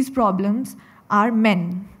reported these problems are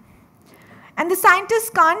men. And the scientists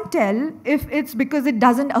can't tell if it's because it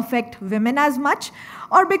doesn't affect women as much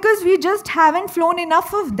or because we just haven't flown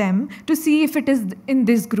enough of them to see if it is in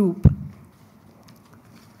this group.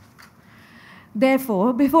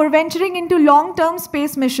 Therefore, before venturing into long-term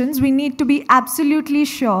space missions, we need to be absolutely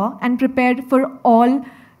sure and prepared for all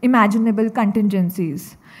imaginable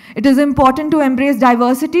contingencies. It is important to embrace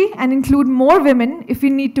diversity and include more women if we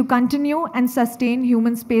need to continue and sustain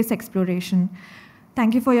human space exploration.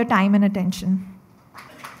 Thank you for your time and attention.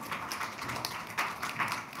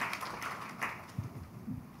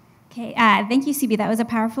 Okay, thank you, Sibi. That was a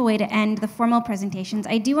powerful way to end the formal presentations.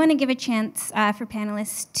 I do want to give a chance for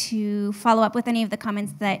panelists to follow up with any of the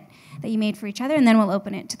comments that you made for each other, and then we'll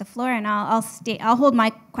open it to the floor, and I'll hold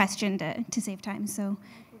my question to save time. So,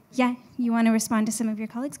 yeah, you want to respond to some of your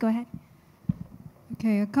colleagues? Go ahead.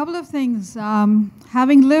 Okay, a couple of things.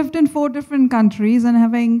 Having lived in 4 different countries and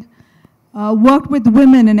having worked with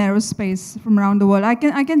women in aerospace from around the world, I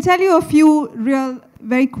can tell you a few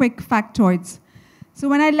very quick factoids. So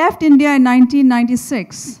when I left India in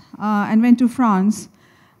 1996 and went to France,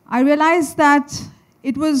 I realized that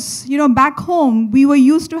it was, back home, we were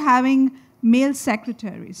used to having male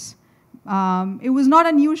secretaries. It was not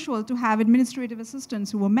unusual to have administrative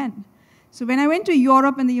assistants who were men. So when I went to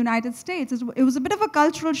Europe and the United States, it was a bit of a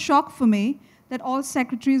cultural shock for me that all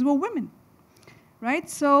secretaries were women, right?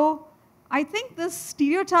 So I think the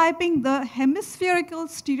stereotyping, the hemispherical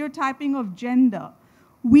stereotyping of gender,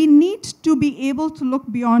 we need to be able to look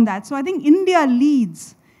beyond that. So I think India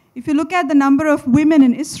leads. If you look at the number of women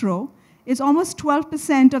in ISRO, it's almost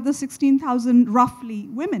 12% of the 16,000 roughly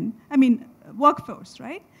women, workforce,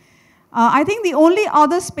 right? I think the only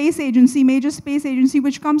other space agency, major space agency,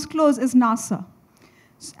 which comes close is NASA.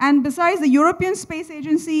 And besides the European Space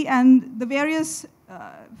Agency and the various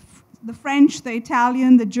the French, the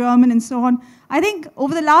Italian, the German, and so on. I think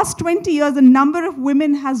over the last 20 years, the number of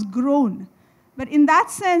women has grown. But in that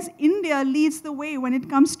sense, India leads the way when it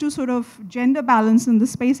comes to sort of gender balance in the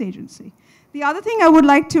space agency. The other thing I would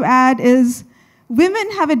like to add is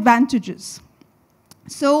women have advantages.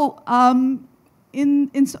 So in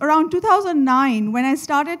around 2009, when I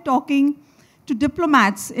started talking to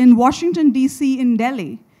diplomats in Washington, D.C., in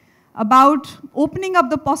Delhi, about opening up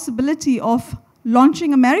the possibility of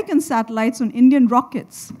launching American satellites on Indian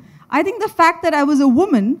rockets, I think the fact that I was a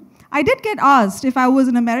woman, I did get asked if I was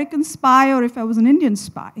an American spy or if I was an Indian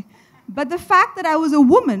spy. But the fact that I was a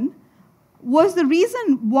woman was the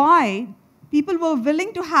reason why people were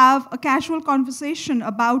willing to have a casual conversation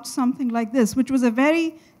about something like this, which was a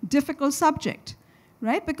very difficult subject,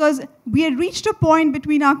 right? Because we had reached a point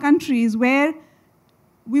between our countries where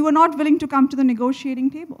we were not willing to come to the negotiating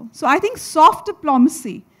table. So I think soft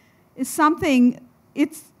diplomacy is something,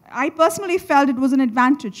 I personally felt it was an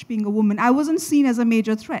advantage being a woman. I wasn't seen as a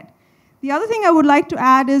major threat. The other thing I would like to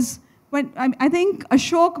add is, when I think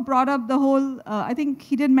Ashok brought up the whole, I think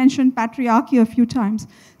he did mention patriarchy a few times.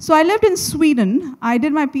 So I lived in Sweden. I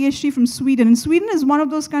did my PhD from Sweden. And Sweden is one of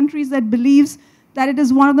those countries that believes that it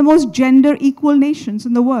is one of the most gender equal nations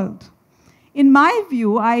in the world. In my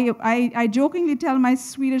view, I jokingly tell my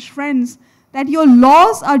Swedish friends that your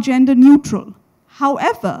laws are gender neutral.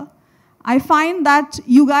 However, I find that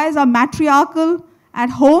you guys are matriarchal at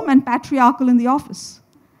home and patriarchal in the office.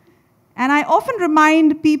 And I often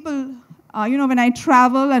remind people, when I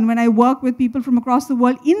travel and when I work with people from across the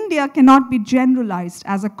world, India cannot be generalized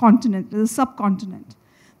as a continent, as a subcontinent.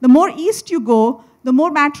 The more east you go, the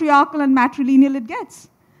more matriarchal and matrilineal it gets.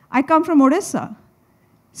 I come from Odisha.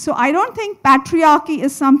 So I don't think patriarchy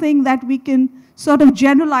is something that we can sort of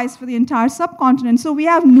generalize for the entire subcontinent. So we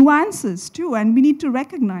have nuances too, and we need to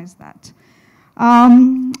recognize that.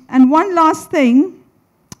 And one last thing.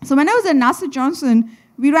 So when I was at NASA Johnson,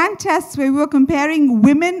 we ran tests where we were comparing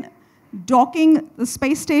women docking the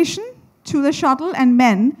space station to the shuttle and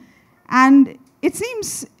men. And it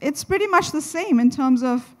seems it's pretty much the same in terms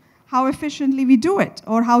of how efficiently we do it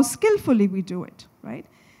or how skillfully we do it, right?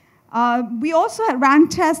 We also ran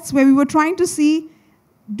tests where we were trying to see,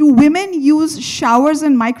 do women use showers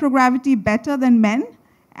in microgravity better than men?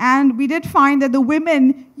 And we did find that the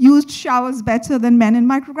women used showers better than men in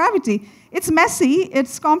microgravity. It's messy,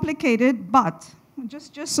 it's complicated, but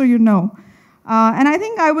just so you know. And I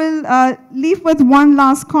think I will leave with one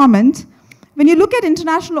last comment. When you look at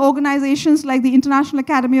international organizations like the International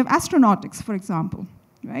Academy of Astronautics, for example,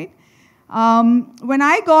 right? When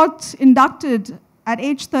I got inducted at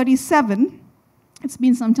age 37, it's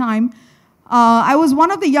been some time, I was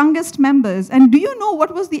one of the youngest members. And do you know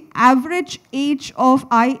what was the average age of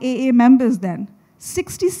IAA members then?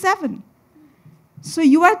 67. So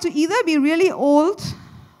you had to either be really old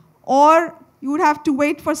or you would have to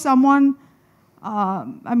wait for someone,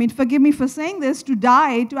 forgive me for saying this, to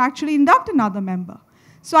die to actually induct another member.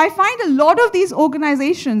 So I find a lot of these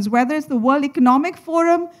organizations, whether it's the World Economic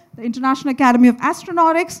Forum, the International Academy of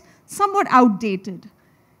Astronautics, somewhat outdated.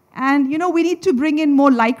 And we need to bring in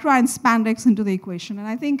more lycra and spandex into the equation. And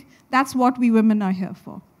I think that's what we women are here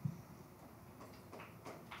for.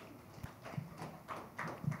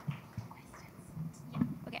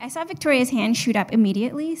 Okay, I saw Victoria's hand shoot up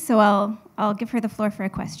immediately, so I'll give her the floor for a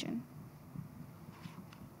question.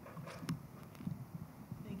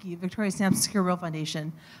 Thank you. Victoria Stamps, Secure World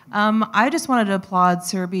Foundation. I just wanted to applaud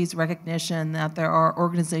Serbi's recognition that there are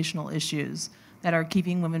organizational issues that are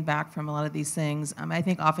keeping women back from a lot of these things. I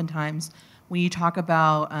think oftentimes when you talk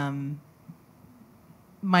about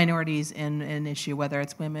minorities in an issue, whether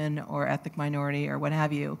it's women or ethnic minority or what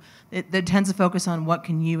have you, it tends to focus on what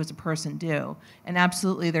can you as a person do. And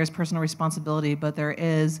absolutely there's personal responsibility, but there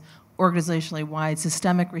is organizationally wide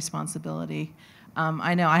systemic responsibility.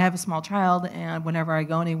 I know I have a small child, and whenever I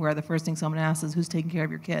go anywhere, the first thing someone asks is, who's taking care of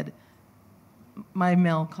your kid? My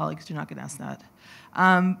male colleagues do not get asked that.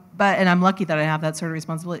 And I'm lucky that I have that sort of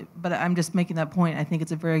responsibility, but I'm just making that point. I think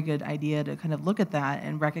it's a very good idea to kind of look at that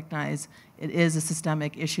and recognize it is a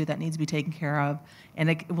systemic issue that needs to be taken care of, and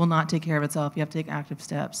it will not take care of itself. You have to take active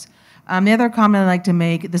steps. The other comment I'd like to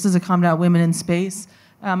make, this is a comment about women in space.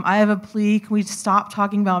 I have a plea, can we stop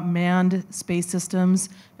talking about manned space systems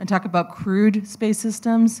and talk about crewed space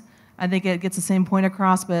systems? I think it gets the same point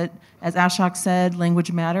across, but as Ashok said,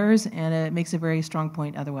 language matters, and it makes a very strong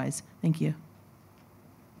point otherwise. Thank you.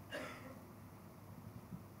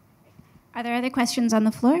 Are there other questions on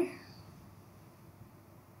the floor?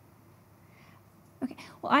 Okay,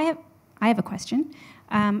 well, I have a question.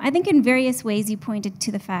 I think in various ways you pointed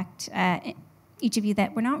to the fact, each of you,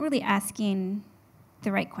 that we're not really asking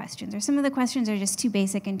the right questions, or some of the questions are just too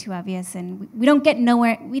basic and too obvious, and we don't get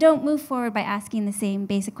nowhere. We don't move forward by asking the same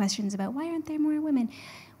basic questions about why aren't there more women?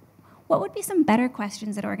 What would be some better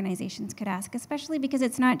questions that organizations could ask, especially because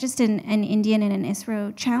it's not just an Indian and an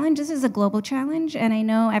ISRO challenge, this is a global challenge, and I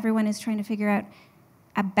know everyone is trying to figure out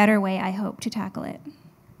a better way, I hope, to tackle it.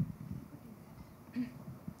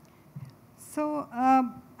 So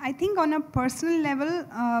I think on a personal level,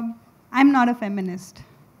 I'm not a feminist.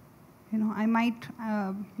 I might,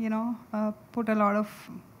 put a lot of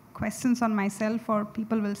questions on myself, or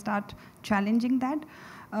people will start challenging that.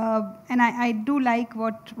 And I do like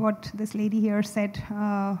what this lady here said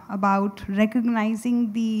about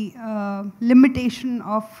recognizing the limitation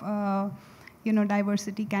of,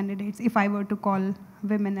 diversity candidates, if I were to call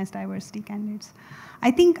women as diversity candidates.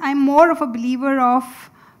 I think I'm more of a believer of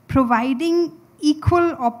providing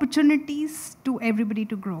equal opportunities to everybody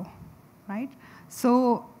to grow, right?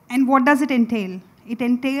 So, and what does it entail? It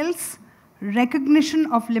entails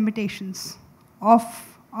recognition of limitations of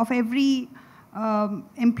every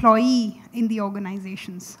employee in the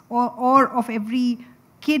organizations, or of every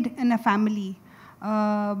kid in a family,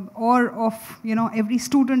 or of every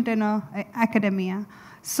student in academia.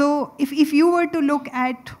 So if you were to look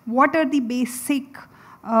at what are the basic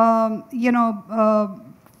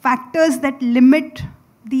factors that limit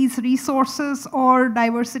these resources or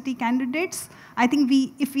diversity candidates, I think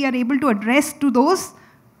if we are able to address to those,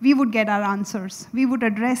 we would get our answers. We would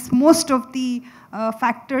address most of the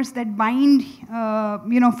factors that bind,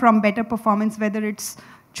 from better performance, whether it's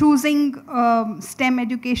choosing STEM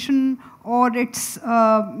education, or it's,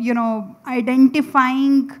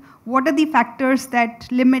 identifying what are the factors that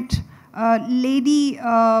limit lady,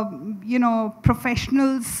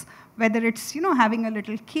 professionals, whether it's, having a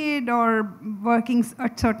little kid or working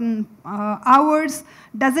at certain hours.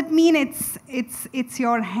 Does it mean it's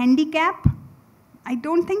your handicap? I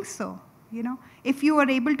don't think so. If you are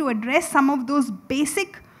able to address some of those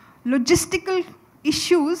basic logistical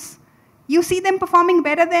issues, you see them performing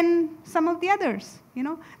better than some of the others.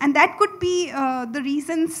 And that could be the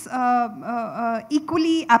reasons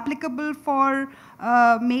equally applicable for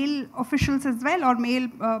male officials as well, or male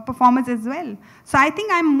performers as well. So I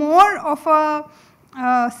think I'm more of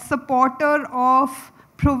a supporter of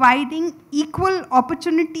providing equal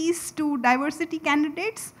opportunities to diversity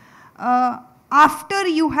candidates after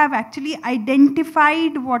you have actually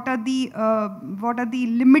identified what are the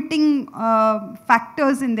limiting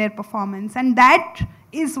factors in their performance. And that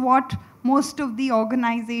is what most of the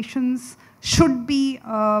organizations should be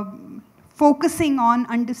focusing on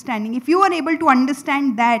understanding. If you are able to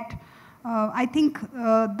understand that, I think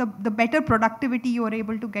the better productivity you are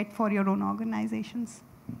able to get for your own organizations.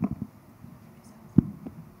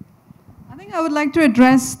 I think I would like to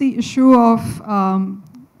address the issue of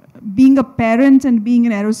being a parent and being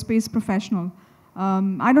an aerospace professional.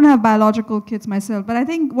 I don't have biological kids myself, but I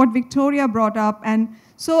think what Victoria brought up, and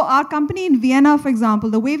so our company in Vienna, for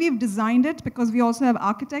example, the way we've designed it, because we also have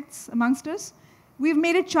architects amongst us, we've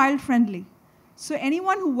made it child-friendly. So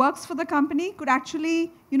anyone who works for the company could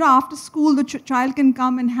actually, after school, the child can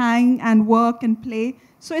come and hang and work and play.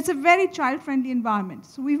 So it's a very child-friendly environment.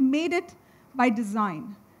 So we've made it by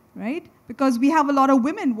design, right? Because we have a lot of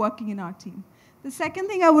women working in our team. The second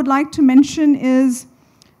thing I would like to mention is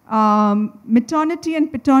maternity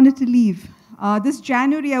and paternity leave. This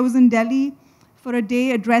January, I was in Delhi for a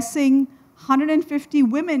day addressing 150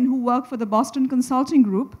 women who work for the Boston Consulting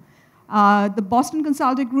Group. The Boston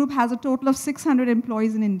Consulting Group has a total of 600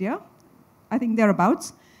 employees in India, I think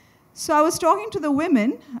thereabouts. So I was talking to the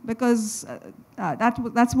women, because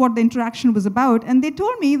that's what the interaction was about, and they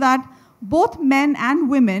told me that both men and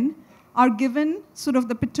women are given sort of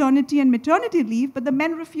the paternity and maternity leave, but the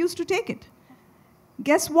men refuse to take it.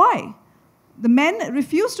 Guess why? The men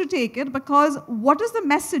refuse to take it because what is the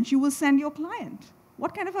message you will send your client?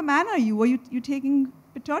 What kind of a man are you? Are you taking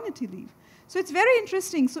paternity leave? So it's very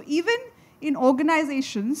interesting. So even in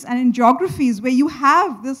organizations and in geographies where you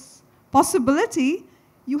have this possibility,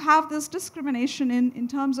 you have this discrimination in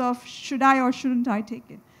terms of should I or shouldn't I take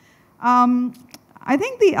it. I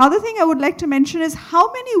think the other thing I would like to mention is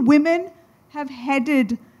how many women have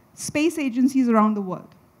headed space agencies around the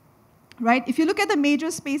world, right? If you look at the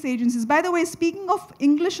major space agencies, by the way, speaking of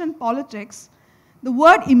English and politics, the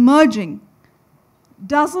word emerging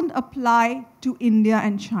doesn't apply to India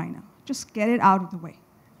and China. Just get it out of the way.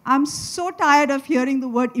 I'm so tired of hearing the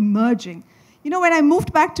word emerging. When I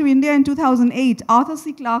moved back to India in 2008, Arthur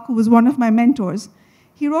C. Clarke, who was one of my mentors,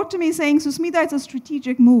 he wrote to me saying, Susmita, it's a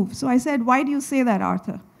strategic move. So I said, why do you say that,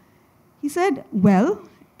 Arthur? He said, well,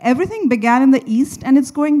 everything began in the East and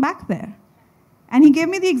it's going back there. And he gave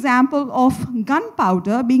me the example of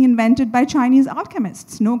gunpowder being invented by Chinese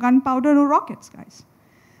alchemists. No gunpowder, no rockets, guys.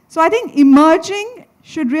 So I think emerging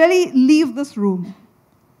should really leave this room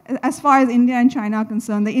as far as India and China are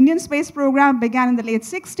concerned. The Indian space program began in the late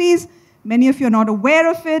 60s. Many of you are not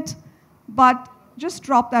aware of it, but just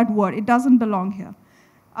drop that word. It doesn't belong here.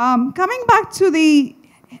 Coming back to the,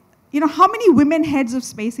 how many women heads of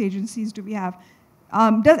space agencies do we have?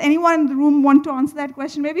 Does anyone in the room want to answer that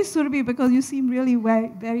question? Maybe Surabhi, because you seem really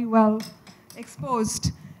very well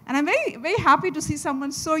exposed. And I'm very, very happy to see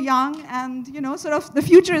someone so young and, sort of the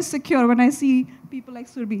future is secure when I see people like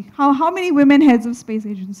Surabhi. How many women heads of space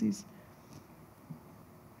agencies?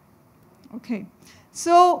 Okay.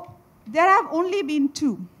 So there have only been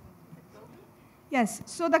 2. Yes.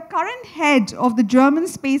 So the current head of the German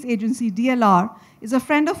space agency, DLR, is a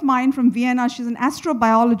friend of mine from Vienna. She's an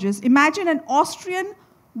astrobiologist. Imagine an Austrian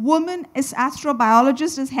woman as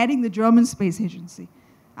astrobiologist is heading the German space agency.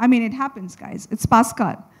 I mean, it happens, guys. It's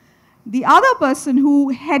Pascal. The other person who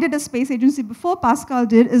headed a space agency before Pascal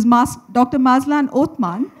did is Dr. Mazlan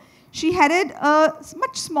Othman. She headed a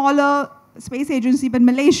much smaller space agency, but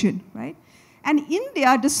Malaysian, right? And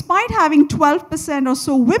India, despite having 12% or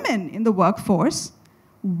so women in the workforce,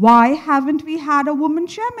 why haven't we had a woman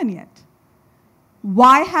chairman yet?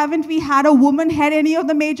 Why haven't we had a woman head any of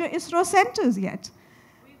the major ISRO centers yet?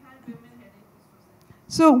 We've had women heading ISRO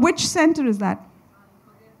centers. So which center is that?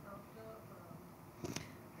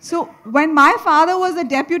 So when my father was the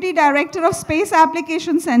deputy director of Space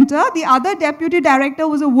Application Center, the other deputy director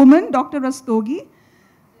was a woman, Dr. Rastogi.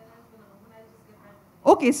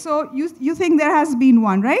 Okay, so you think there has been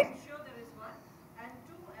one, right? I'm sure there is one. And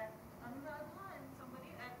 2 at Anuradha and somebody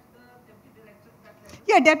at the deputy director that level.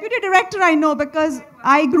 Yeah, deputy director I know because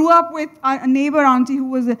I grew up with a neighbor auntie who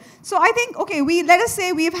was so I think, okay, let us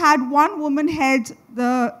say we've had one woman head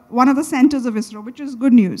one of the centers of ISRO, which is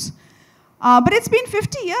good news. But it's been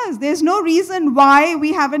 50 years. There's no reason why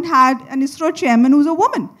we haven't had an ISRO chairman who's a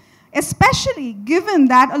woman, especially given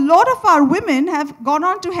that a lot of our women have gone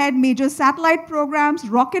on to head major satellite programs,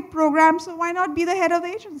 rocket programs, so why not be the head of the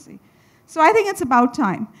agency? So I think it's about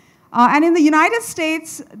time. And in the United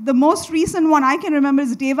States, the most recent one I can remember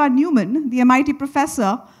is Deva Newman, the MIT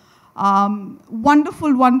professor,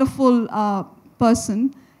 wonderful, wonderful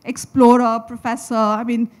person, explorer, professor. I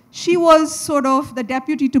mean, she was sort of the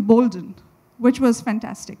deputy to Bolden, which was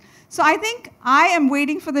fantastic. So I think I am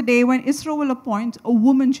waiting for the day when ISRO will appoint a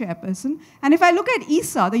woman chairperson. And if I look at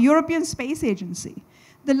ESA, the European Space Agency,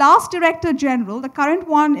 the last director general, the current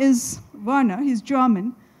one is Werner, he's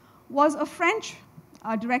German, was a French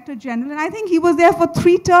director general, and I think he was there for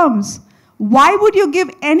 3 terms. Why would you give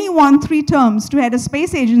anyone 3 terms to head a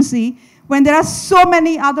space agency when there are so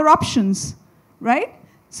many other options, right?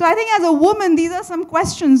 So I think as a woman, these are some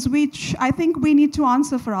questions which I think we need to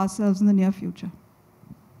answer for ourselves in the near future.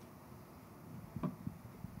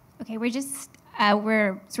 Okay,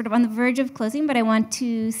 we're sort of on the verge of closing, but I want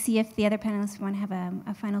to see if the other panelists want to have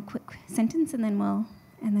a final quick sentence, and then we'll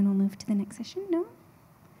move to the next session. No?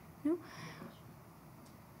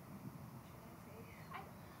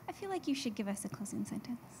 I feel like you should give us a closing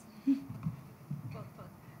sentence.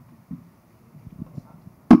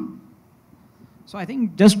 So I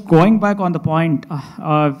think just going back on the point,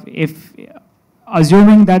 if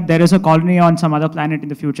assuming that there is a colony on some other planet in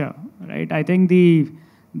the future, right? I think the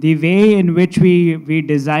way in which we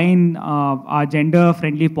design our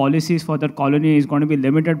gender-friendly policies for that colony is going to be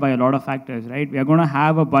limited by a lot of factors, right? We are going to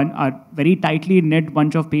have a very tightly knit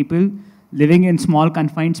bunch of people living in small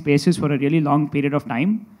confined spaces for a really long period of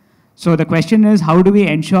time. So the question is, how do we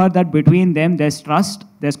ensure that between them there's trust,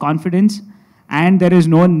 there's confidence, and there is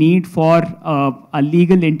no need for a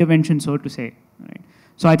legal intervention, so to say. Right?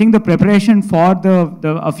 So I think the preparation for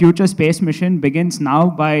a future space mission begins now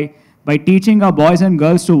by teaching our boys and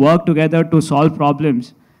girls to work together to solve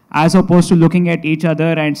problems, as opposed to looking at each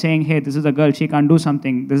other and saying, hey, this is a girl, she can't do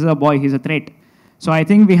something. This is a boy, he's a threat. So I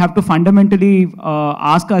think we have to fundamentally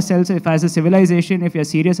ask ourselves if as a civilization, if we are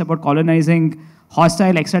serious about colonizing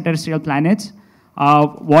hostile extraterrestrial planets,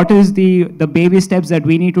 what is the baby steps that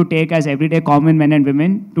we need to take as everyday common men and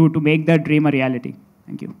women to make that dream a reality?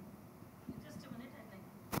 Thank you. Just a minute, I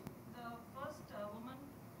think. The first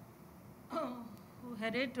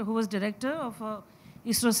woman who was director of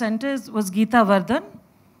ISRO centers was Geeta Vardhan.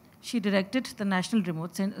 She directed the National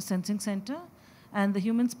Remote Sensing Center. And the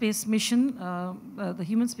Human Space Mission, the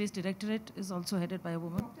Human Space Directorate is also headed by a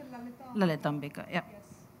woman. Dr. Lalita Ambika, yeah. Yes.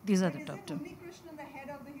 These are the top 2. Is Krishnan the head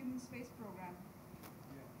of the Human Space Program?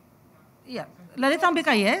 Yeah. Lalita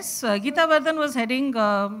Ambika, yes. Geeta Vardhan was heading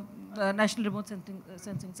the National Remote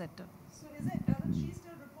Sensing Center. So doesn't she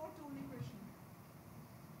still report to Krishnan?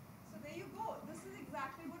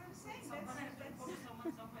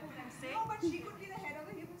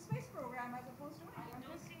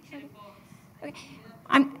 Okay.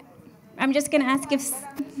 I'm just going to ask if...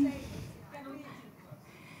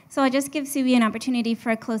 So I'll just give Subi an opportunity for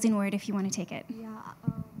a closing word if you want to take it. Yeah,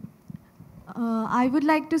 I would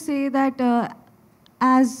like to say that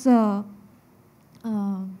as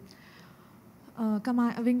Wing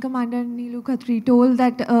Commander Neelu Khatri told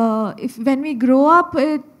that when we grow up,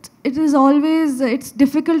 it's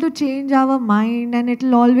difficult to change our mind, and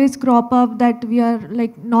it'll always crop up that we are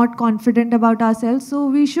like not confident about ourselves. So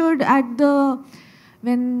we should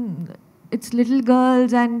when it's little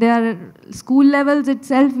girls and their school levels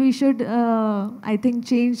itself, we should, I think,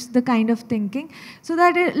 change the kind of thinking so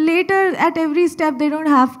that later at every step they don't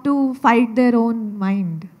have to fight their own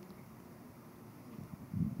mind.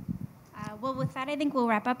 Well, with that, I think we'll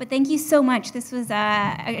wrap up. But thank you so much. This was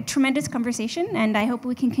a tremendous conversation, and I hope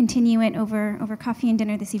we can continue it over coffee and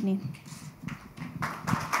dinner this evening.